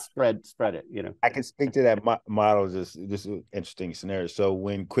he could spread it, you know. I can speak to that model. This is an interesting scenario. So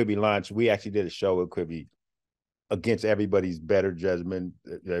when Quibi launched, we actually did a show with Quibi against everybody's better judgment.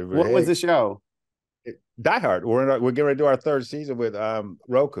 What was the show? Die Hard. We're getting ready to do our third season with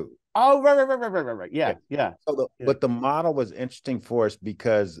Roku. Oh, right. Yeah. So but the model was interesting for us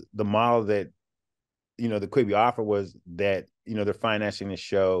because the model that, you know, the Quibi offer was that, you know, they're financing the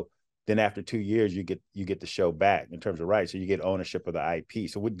show. Then after 2 years, you get the show back in terms of rights. So you get ownership of the IP.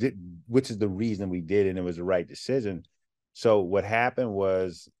 So which is the reason we did it, and it was the right decision. So what happened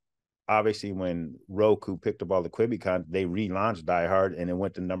was, obviously, when Roku picked up all the Quibi content, they relaunched Die Hard, and it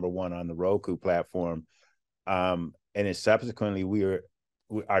went to #1 on the Roku platform. And then subsequently,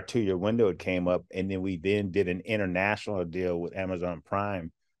 our 2-year window it came up, and then we did an international deal with Amazon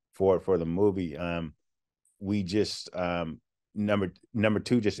Prime for the movie. We just number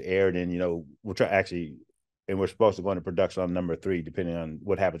 2 just aired, and you know we're supposed to go into production on number 3, depending on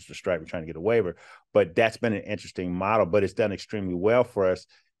what happens to strike. We're trying to get a waiver, but that's been an interesting model. But it's done extremely well for us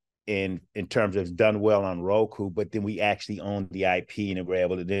in terms of it's done well on Roku. But then we actually own the IP, and we're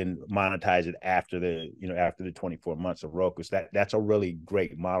able to then monetize it after the 24 months of Roku. So that's a really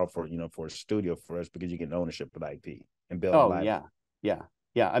great model for a studio for us, because you get ownership of the IP and build. Oh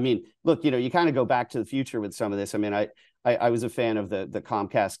yeah. I mean, look, you know, you kind of go back to the future with some of this. I mean, I was a fan of the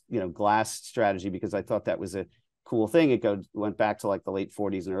Comcast, you know, glass strategy, because I thought that was a cool thing. It went back to like the late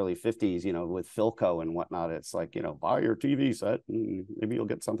 40s and early 50s, you know, with Philco and whatnot. It's like, you know, buy your TV set and maybe you'll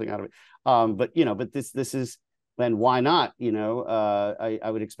get something out of it. But you know, but this is, then why not? You know,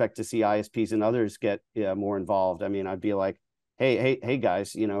 I would expect to see ISPs and others get more involved. I mean, I'd be like, hey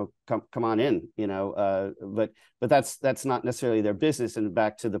guys, you know, come on in, you know, but that's not necessarily their business. And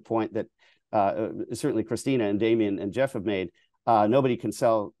back to the point that certainly Christina and Damian and Jeff have made, nobody can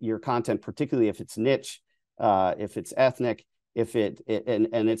sell your content, particularly if it's niche, if it's ethnic, if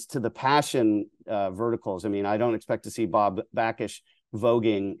and it's to the passion verticals. I mean, I don't expect to see Bob Backish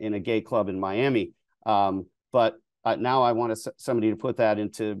voguing in a gay club in Miami, but now I want somebody to put that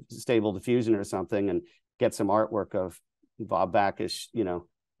into Stable Diffusion or something and get some artwork of Bob Backish, you know,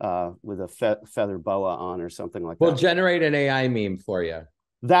 with a feather boa on or something like that. We'll generate an AI meme for you.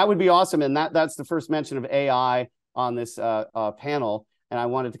 That would be awesome. And that's the first mention of AI on this panel. And I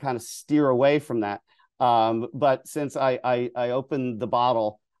wanted to kind of steer away from that. But since I opened the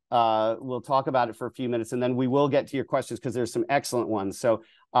bottle, we'll talk about it for a few minutes, and then we will get to your questions, because there's some excellent ones. So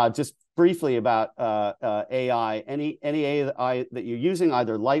just briefly about AI, any AI that you're using,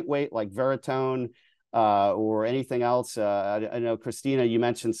 either lightweight like Veritone, or anything else. I know, Christina, you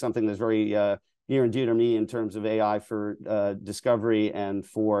mentioned something that's very near and dear to me in terms of AI for discovery and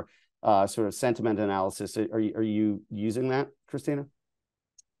for sort of sentiment analysis. Are you using that, Christina?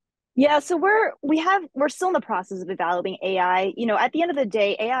 Yeah, so we're still in the process of evaluating AI. You know, at the end of the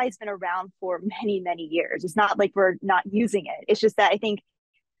day, AI has been around for many years. It's not like we're not using it. It's just that I think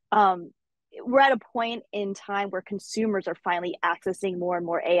we're at a point in time where consumers are finally accessing more and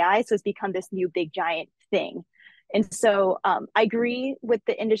more AI. So it's become this new big giant thing. And so I agree with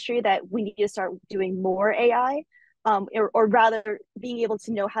the industry that we need to start doing more AI, or rather being able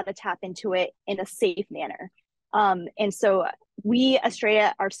to know how to tap into it in a safe manner. And so we,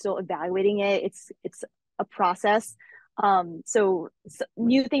 Estrella, are still evaluating it. It's a process. So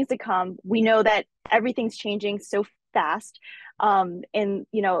new things to come. We know that everything's changing so fast. And,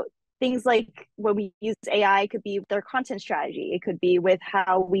 you know, things like when we use AI could be with their content strategy. It could be with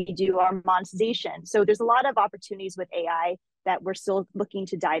how we do our monetization. So there's a lot of opportunities with AI that we're still looking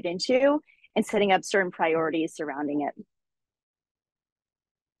to dive into and setting up certain priorities surrounding it.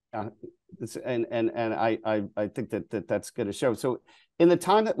 I think that's going to show. So in the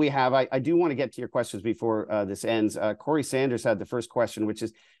time that we have, I do want to get to your questions before this ends. Corey Sanders had the first question, which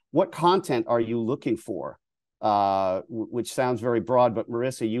is, what content are you looking for? Which sounds very broad, but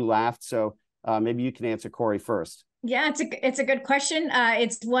Marisa, you laughed, so maybe you can answer Corey first. Yeah, it's a good question.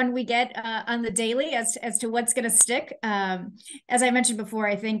 It's one we get on the daily as to what's going to stick. As I mentioned before,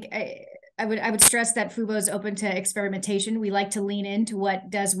 I think I would stress that Fubo is open to experimentation. We like to lean into what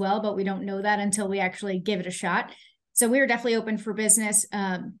does well, but we don't know that until we actually give it a shot. So we are definitely open for business.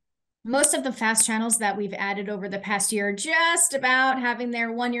 Most of the fast channels that we've added over the past year are just about having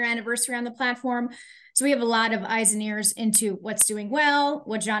their 1-year anniversary on the platform. So we have a lot of eyes and ears into what's doing well,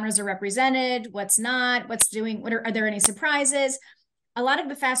 what genres are represented, what's not, are there any surprises? A lot of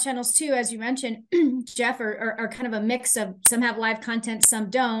the fast channels too, as you mentioned, Jeff, are kind of a mix of, some have live content, some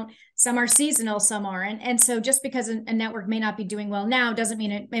don't, some are seasonal, some aren't. And so just because a network may not be doing well now doesn't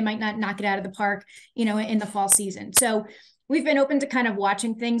mean it might not knock it out of the park, in the fall season. So we've been open to kind of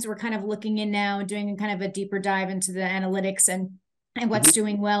watching things. We're kind of looking in now and doing kind of a deeper dive into the analytics and what's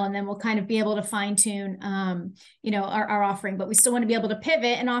doing well. And then we'll kind of be able to fine tune, our offering, but we still want to be able to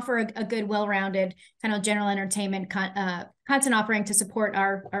pivot and offer a good, well-rounded kind of general entertainment content offering to support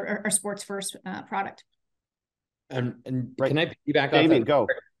our sports first product. And right. Can I piggyback Damian, off that? Go.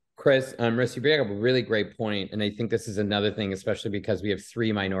 Chris, Marisa, you bring up a really great point. And I think this is another thing, especially because we have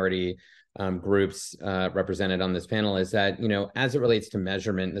 3 minority groups represented on this panel, is that, as it relates to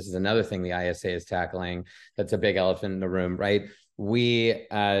measurement, this is another thing the ISA is tackling. That's a big elephant in the room, right? We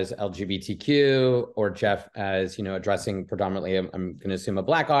as LGBTQ, or Jeff as, addressing predominantly, I'm going to assume, a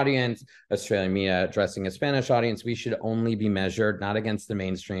Black audience, Australian Mia addressing a Spanish audience, we should only be measured not against the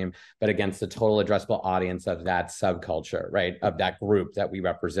mainstream, but against the total addressable audience of that subculture, right? Of that group that we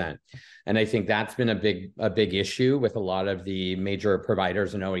represent. And I think that's been a big issue with a lot of the major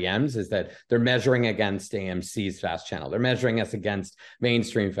providers and OEMs, is that they're measuring against AMC's fast channel. They're measuring us against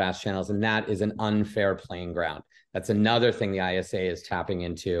mainstream fast channels, and that is an unfair playing ground. That's another thing the ISA is tapping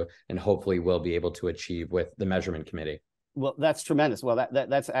into and hopefully will be able to achieve with the measurement committee. Well, that's tremendous. Well,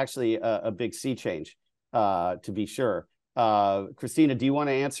 that's actually a big sea change, to be sure. Christina, do you want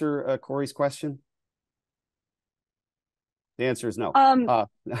to answer Corey's question? The answer is no.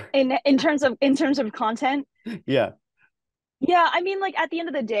 In terms of content. Yeah. Yeah, I mean, like, at the end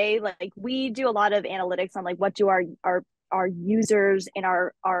of the day, like, we do a lot of analytics on, like, what do our users and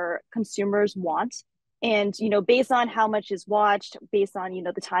our consumers want. And, based on how much is watched, based on,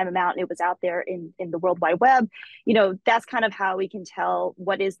 the time amount it was out there in the World Wide Web, that's kind of how we can tell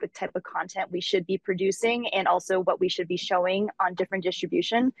what is the type of content we should be producing, and also what we should be showing on different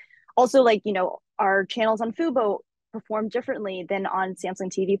distribution. Also, like, our channels on Fubo perform differently than on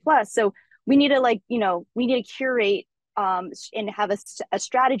Samsung TV Plus. So we need to curate and have a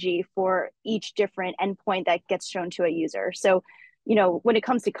strategy for each different endpoint that gets shown to a user. So, when it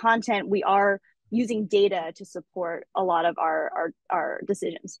comes to content, we are using data to support a lot of our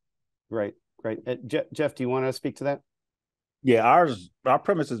decisions. Right. Jeff, do you want to speak to that? Yeah, our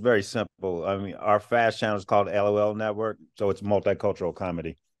premise is very simple. I mean, our fast channel is called LOL Network, so it's multicultural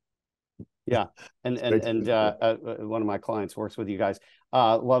comedy. Yeah, and one of my clients works with you guys.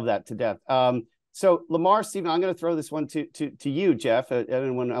 Love that to death. So Lamar, Stephen, I'm going to throw this one to you, Jeff.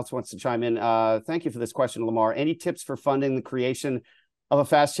 Anyone else wants to chime in? Thank you for this question, Lamar. Any tips for funding the creation of a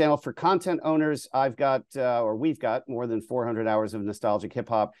fast channel for content owners? We've got more than 400 hours of nostalgic hip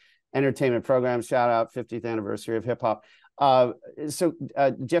hop entertainment programs. Shout out 50th anniversary of hip hop. So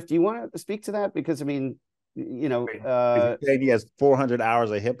Jeff, do you want to speak to that? Because I mean, he has 400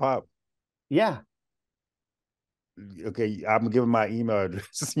 hours of hip hop. Yeah. Okay, I'm giving my email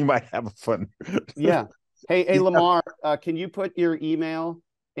address. You might have a fun. Yeah. Hey, Lamar, can you put your email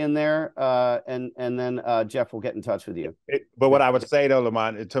in there, and then Jeff will get in touch with you. But what I would say though,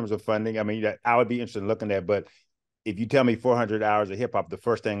 Lamont, in terms of funding, I mean, I would be interested in looking at. But if you tell me 400 hours of hip hop, the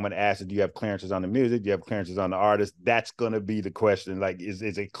first thing I'm going to ask is, do you have clearances on the music? Do you have clearances on the artist? That's going to be the question. Like, is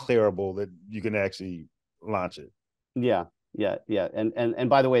it clearable that you can actually launch it? Yeah. And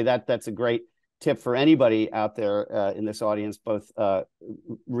by the way, that's a great tip for anybody out there in this audience, both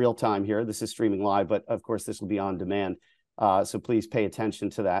real time here. This is streaming live, but of course this will be on demand. So please pay attention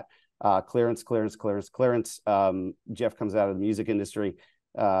to that. Clearance. Jeff comes out of the music industry,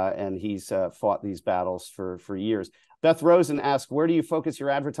 and he's fought these battles for years. Beth Rosen asks, where do you focus your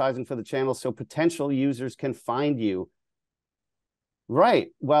advertising for the channel so potential users can find you? Right.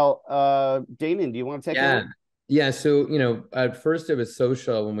 Well, Damian, do you want to take it? Yeah. So, at first it was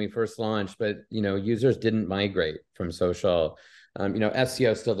social when we first launched, but, users didn't migrate from social.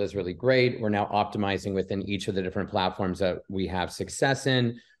 SEO still does really great. We're now optimizing within each of the different platforms that we have success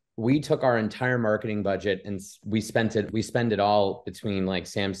in. we took our entire marketing budget and we spend it all between like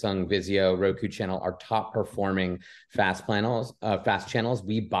Samsung, Vizio, Roku channel, our top performing fast channels.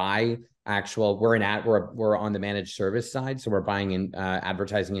 We buy we're on the managed service side. So we're buying in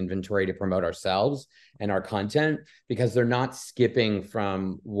advertising inventory to promote ourselves and our content, because they're not skipping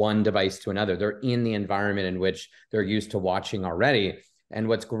from one device to another. They're in the environment in which they're used to watching already. And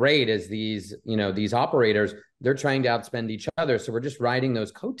what's great is these operators, they're trying to outspend each other. So we're just riding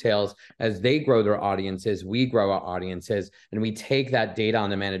those coattails as they grow their audiences, we grow our audiences, and we take that data on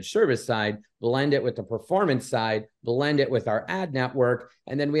the managed service side, blend it with the performance side, blend it with our ad network,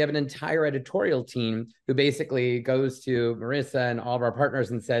 and then we have an entire editorial team who basically goes to Marisa and all of our partners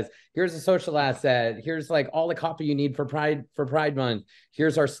and says, here's a social asset, here's like all the copy you need for Pride Month,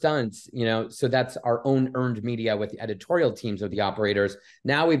 here's our stunts, so that's our own earned media with the editorial teams of the operators.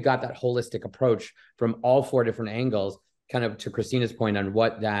 Now we've got that holistic approach from all 4 different angles, kind of to Christina's point on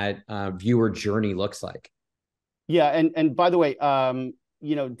what that viewer journey looks like. Yeah, and by the way,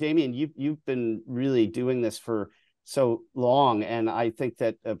 Damian, you've been really doing this for so long, and I think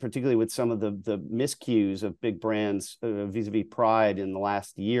that particularly with some of the miscues of big brands vis-a-vis Pride in the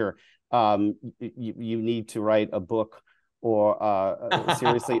last year, you need to write a book or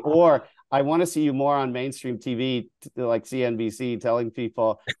seriously, or I want to see you more on mainstream TV, like CNBC, telling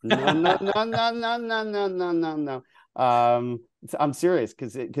people no. I'm serious,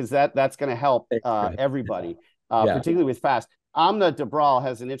 because that's going to help everybody, particularly with fast. Amna Dabral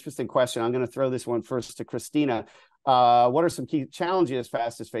has an interesting question. I'm going to throw this one first to Christina. What are some key challenges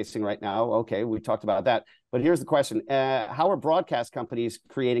Fast is facing right now? Okay, we talked about that. But here's the question. How are broadcast companies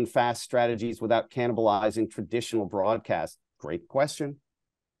creating fast strategies without cannibalizing traditional broadcast? Great question.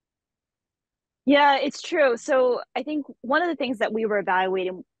 Yeah, it's true. So I think one of the things that we were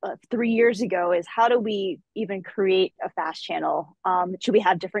evaluating 3 years ago is, how do we even create a fast channel? Should we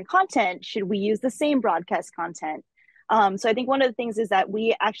have different content? Should we use the same broadcast content? So I think one of the things is that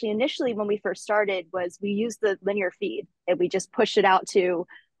we actually initially, when we first started, was we used the linear feed and we just pushed it out to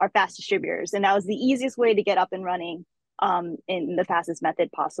our fast distributors. And that was the easiest way to get up and running in the fastest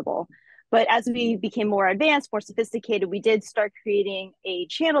method possible. But as we became more advanced, more sophisticated, we did start creating a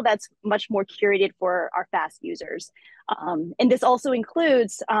channel that's much more curated for our fast users. And this also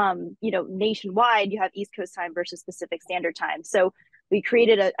includes, nationwide, you have East Coast time versus Pacific Standard Time. So we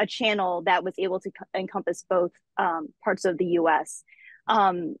created a channel that was able to encompass both parts of the US.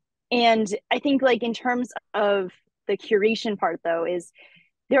 And I think, like, in terms of the curation part, though, in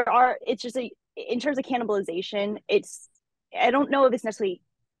terms of cannibalization, I don't know if it's necessarily,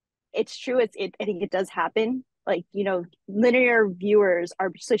 it's true. I think it does happen. Like, linear viewers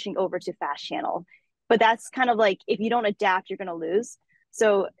are switching over to fast channel, but that's kind of like, if you don't adapt, you're going to lose.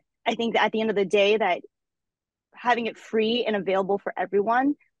 So I think that at the end of the day, that having it free and available for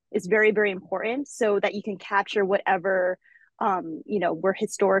everyone is very, very important, so that you can capture whatever, we're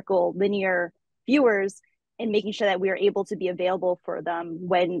historical linear viewers, and making sure that we are able to be available for them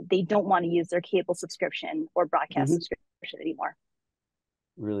when they don't want to use their cable subscription or broadcast subscription anymore.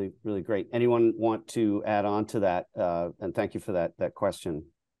 Really, really great. Anyone want to add on to that? And thank you for that question,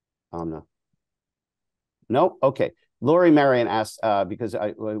 Amna. No? Okay. Lori Marion asked, because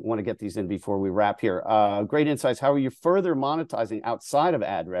I want to get these in before we wrap here. Great insights. How are you further monetizing outside of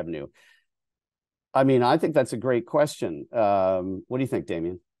ad revenue? I mean, I think that's a great question. What do you think,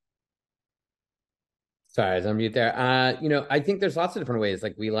 Damian? Sorry, I was on mute there. I think there's lots of different ways.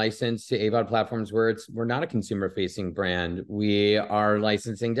 Like, we license to AVOD platforms where we're not a consumer-facing brand. We are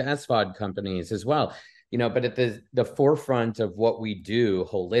licensing to SVOD companies as well. But at the forefront of what we do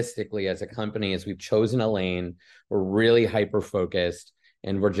holistically as a company is we've chosen a lane. We're really hyper-focused,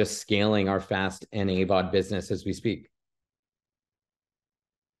 and we're just scaling our fast and AVOD business as we speak.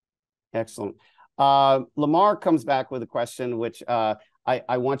 Excellent. Lamar comes back with a question, which I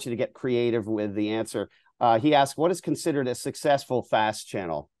want you to get creative with the answer. He asked, what is considered a successful fast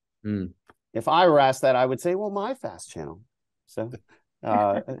channel? If I were asked that, I would say, well, my fast channel. So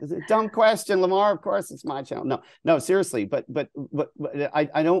dumb question, Lamar. Of course, it's my channel. No, seriously. But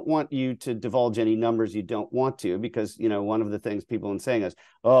I don't want you to divulge any numbers you don't want to, because, one of the things people are saying is,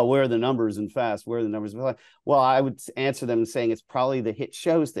 oh, where are the numbers in fast? Where are the numbers? Well, I would answer them saying it's probably the hit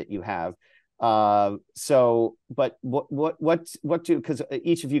shows that you have. But what do, because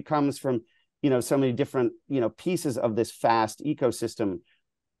each of you comes from, so many different, pieces of this fast ecosystem.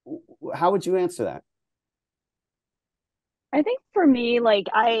 How would you answer that? I think for me, like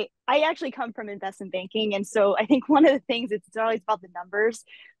I actually come from investment banking, and so I think one of the things it's always about the numbers.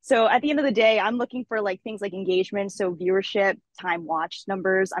 So at the end of the day, I'm looking for like things like engagement, so viewership, time watched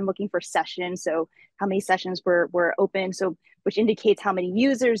numbers. I'm looking for sessions, so how many sessions were open, so which indicates how many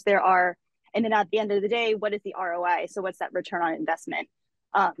users there are, and then at the end of the day, what is the ROI? So what's that return on investment?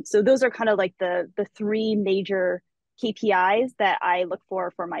 So those are kind of like the three major KPIs that I look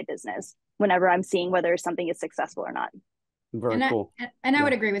for my business whenever I'm seeing whether something is successful or not. Very cool. I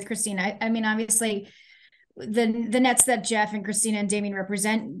would agree with Christina. I mean, obviously, the nets that Jeff and Christina and Damian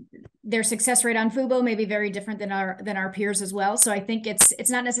represent, their success rate on Fubo may be very different than our peers as well. So I think it's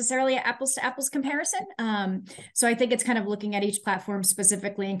not necessarily an apples to apples comparison. So I think it's kind of looking at each platform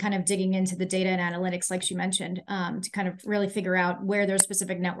specifically and kind of digging into the data and analytics, like she mentioned, to kind of really figure out where their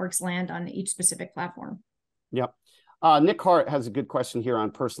specific networks land on each specific platform. Yep. Nick Hart has a good question here on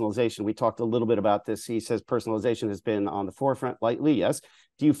personalization. We talked a little bit about this. He says personalization has been on the forefront lately. Yes.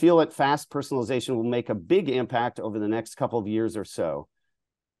 Do you feel that fast personalization will make a big impact over the next couple of years or so?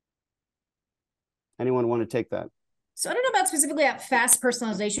 Anyone want to take that? So I don't know about specifically at fast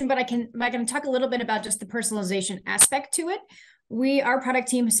personalization, but I can talk a little bit about just the personalization aspect to it. Our product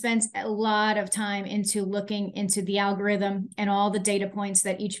team spends a lot of time into looking into the algorithm and all the data points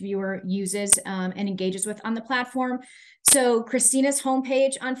that each viewer uses and engages with on the platform. So Christina's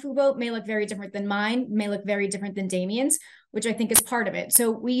homepage on Fubo may look very different than mine, may look very different than Damian's, which I think is part of it. So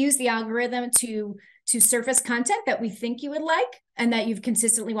we use the algorithm to surface content that we think you would like and that you've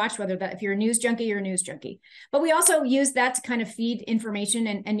consistently watched, whether that if you're a news junkie, you're a news junkie. But we also use that to kind of feed information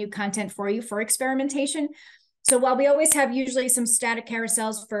and new content for you for experimentation. So while we always have usually some static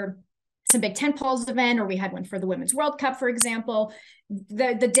carousels for some big tentpoles event, or we had one for the Women's World Cup, for example,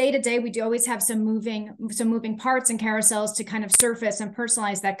 the day-to-day, we do always have some moving parts and carousels to kind of surface and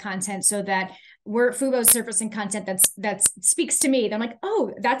personalize that content so that Fubo's surfacing content that speaks to me. I'm like,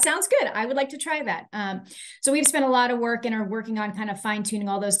 oh, that sounds good. I would like to try that. So we've spent a lot of work and are working on kind of fine-tuning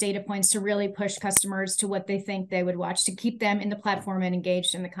all those data points to really push customers to what they think they would watch to keep them in the platform and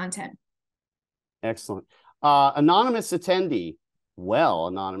engaged in the content. Excellent. Anonymous attendee,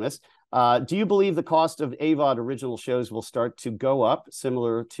 anonymous, do you believe the cost of AVOD original shows will start to go up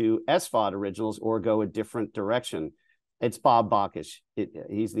similar to SVOD originals or go a different direction? It's Bob Bacchus.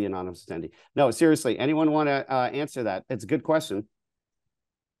 He's the anonymous attendee. No, seriously, anyone want to answer that? It's a good question.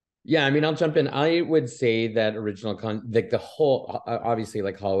 Yeah, I mean, I'll jump in. I would say that original like the whole, obviously,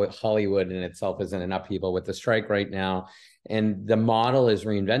 like Hollywood in itself is in an upheaval with the strike right now, and the model is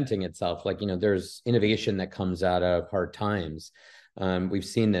reinventing itself. Like, there's innovation that comes out of hard times. We've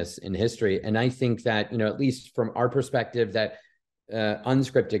seen this in history, and I think that at least from our perspective, that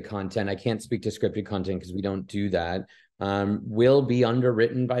unscripted content, I can't speak to scripted content because we don't do that, will be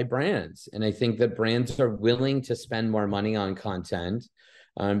underwritten by brands, and I think that brands are willing to spend more money on content.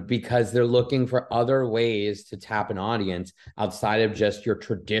 Because they're looking for other ways to tap an audience outside of just your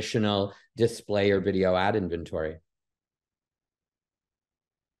traditional display or video ad inventory.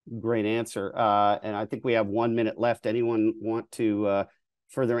 Great answer. And I think we have 1 minute left. Anyone want to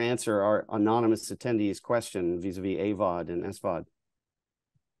further answer our anonymous attendee's question vis-a-vis AVOD and SVOD?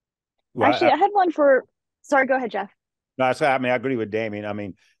 Well, actually, I had one for... Sorry, go ahead, Jeff. No, I mean, I agree with Damian. I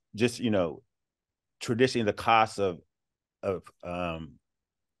mean, just, traditionally the cost of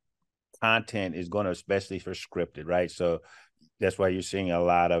content is going to, especially for scripted, right? So that's why you're seeing a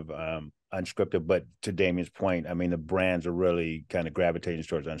lot of unscripted. But to Damian's point, I mean, the brands are really kind of gravitating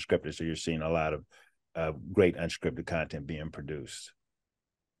towards unscripted. So you're seeing a lot of great unscripted content being produced.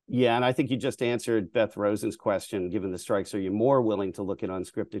 Yeah, and I think you just answered Beth Rosen's question. Given the strikes, are you more willing to look at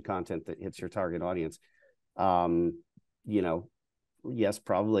unscripted content that hits your target audience? Yes,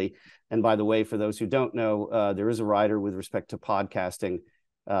 probably. And by the way, for those who don't know, there is a rider with respect to podcasting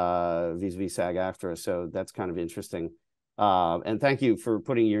vis-a-vis SAG-AFTRA, so that's kind of interesting. And thank you for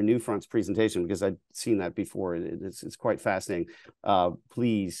putting your NewFronts presentation, because I'd seen that before. It's quite fascinating.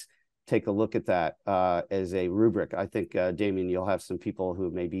 Please take a look at that as a rubric. I think, Damian, you'll have some people who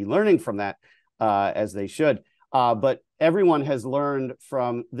may be learning from that, as they should. But everyone has learned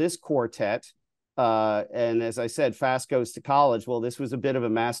from this quartet. And as I said, Fast goes to college. Well, this was a bit of a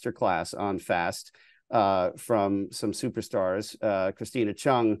masterclass on Fast from some superstars, Christina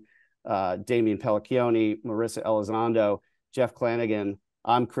Chung, Damian Pelliccione, Marisa Elizondo, Jeff Clanagan.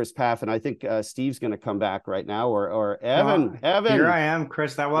 I'm Chris Pfaff, and I think Steve's going to come back right now, or Evan. Evan, here I am,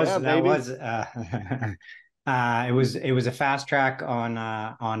 Chris. It was a fast track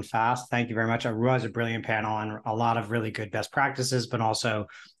on Fast. Thank you very much. It was a brilliant panel and a lot of really good best practices, but also,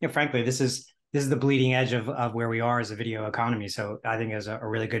 frankly, this is the bleeding edge of where we are as a video economy. So I think it's a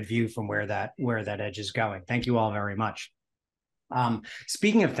really good view from where that edge is going. Thank you all very much.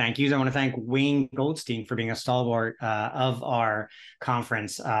 Speaking of thank yous, I want to thank Wayne Goldstein for being a stalwart of our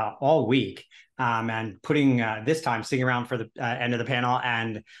conference all week. And putting this time, sticking around for the end of the panel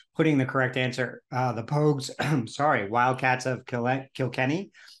and putting the correct answer, the Pogues, sorry, Wildcats of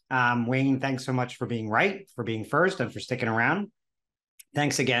Kilkenny. Wayne, thanks so much for being right, for being first, and for sticking around.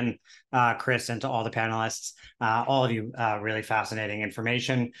 Thanks again, Chris, and to all the panelists, all of you, really fascinating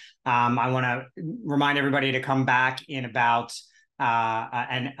information. I want to remind everybody to come back in about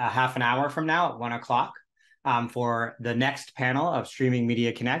a half an hour from now at 1 o'clock. For the next panel of Streaming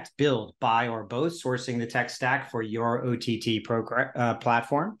Media Connect, build, buy, or both, sourcing the tech stack for your OTT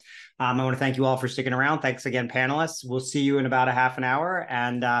platform. I want to thank you all for sticking around. Thanks again, panelists. We'll see you in about a half an hour.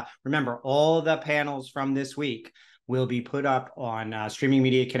 And remember, all the panels from this week will be put up on Streaming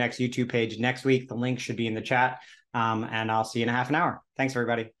Media Connect's YouTube page next week. The link should be in the chat. And I'll see you in a half an hour. Thanks,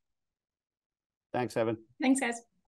 everybody. Thanks, Evan. Thanks, guys.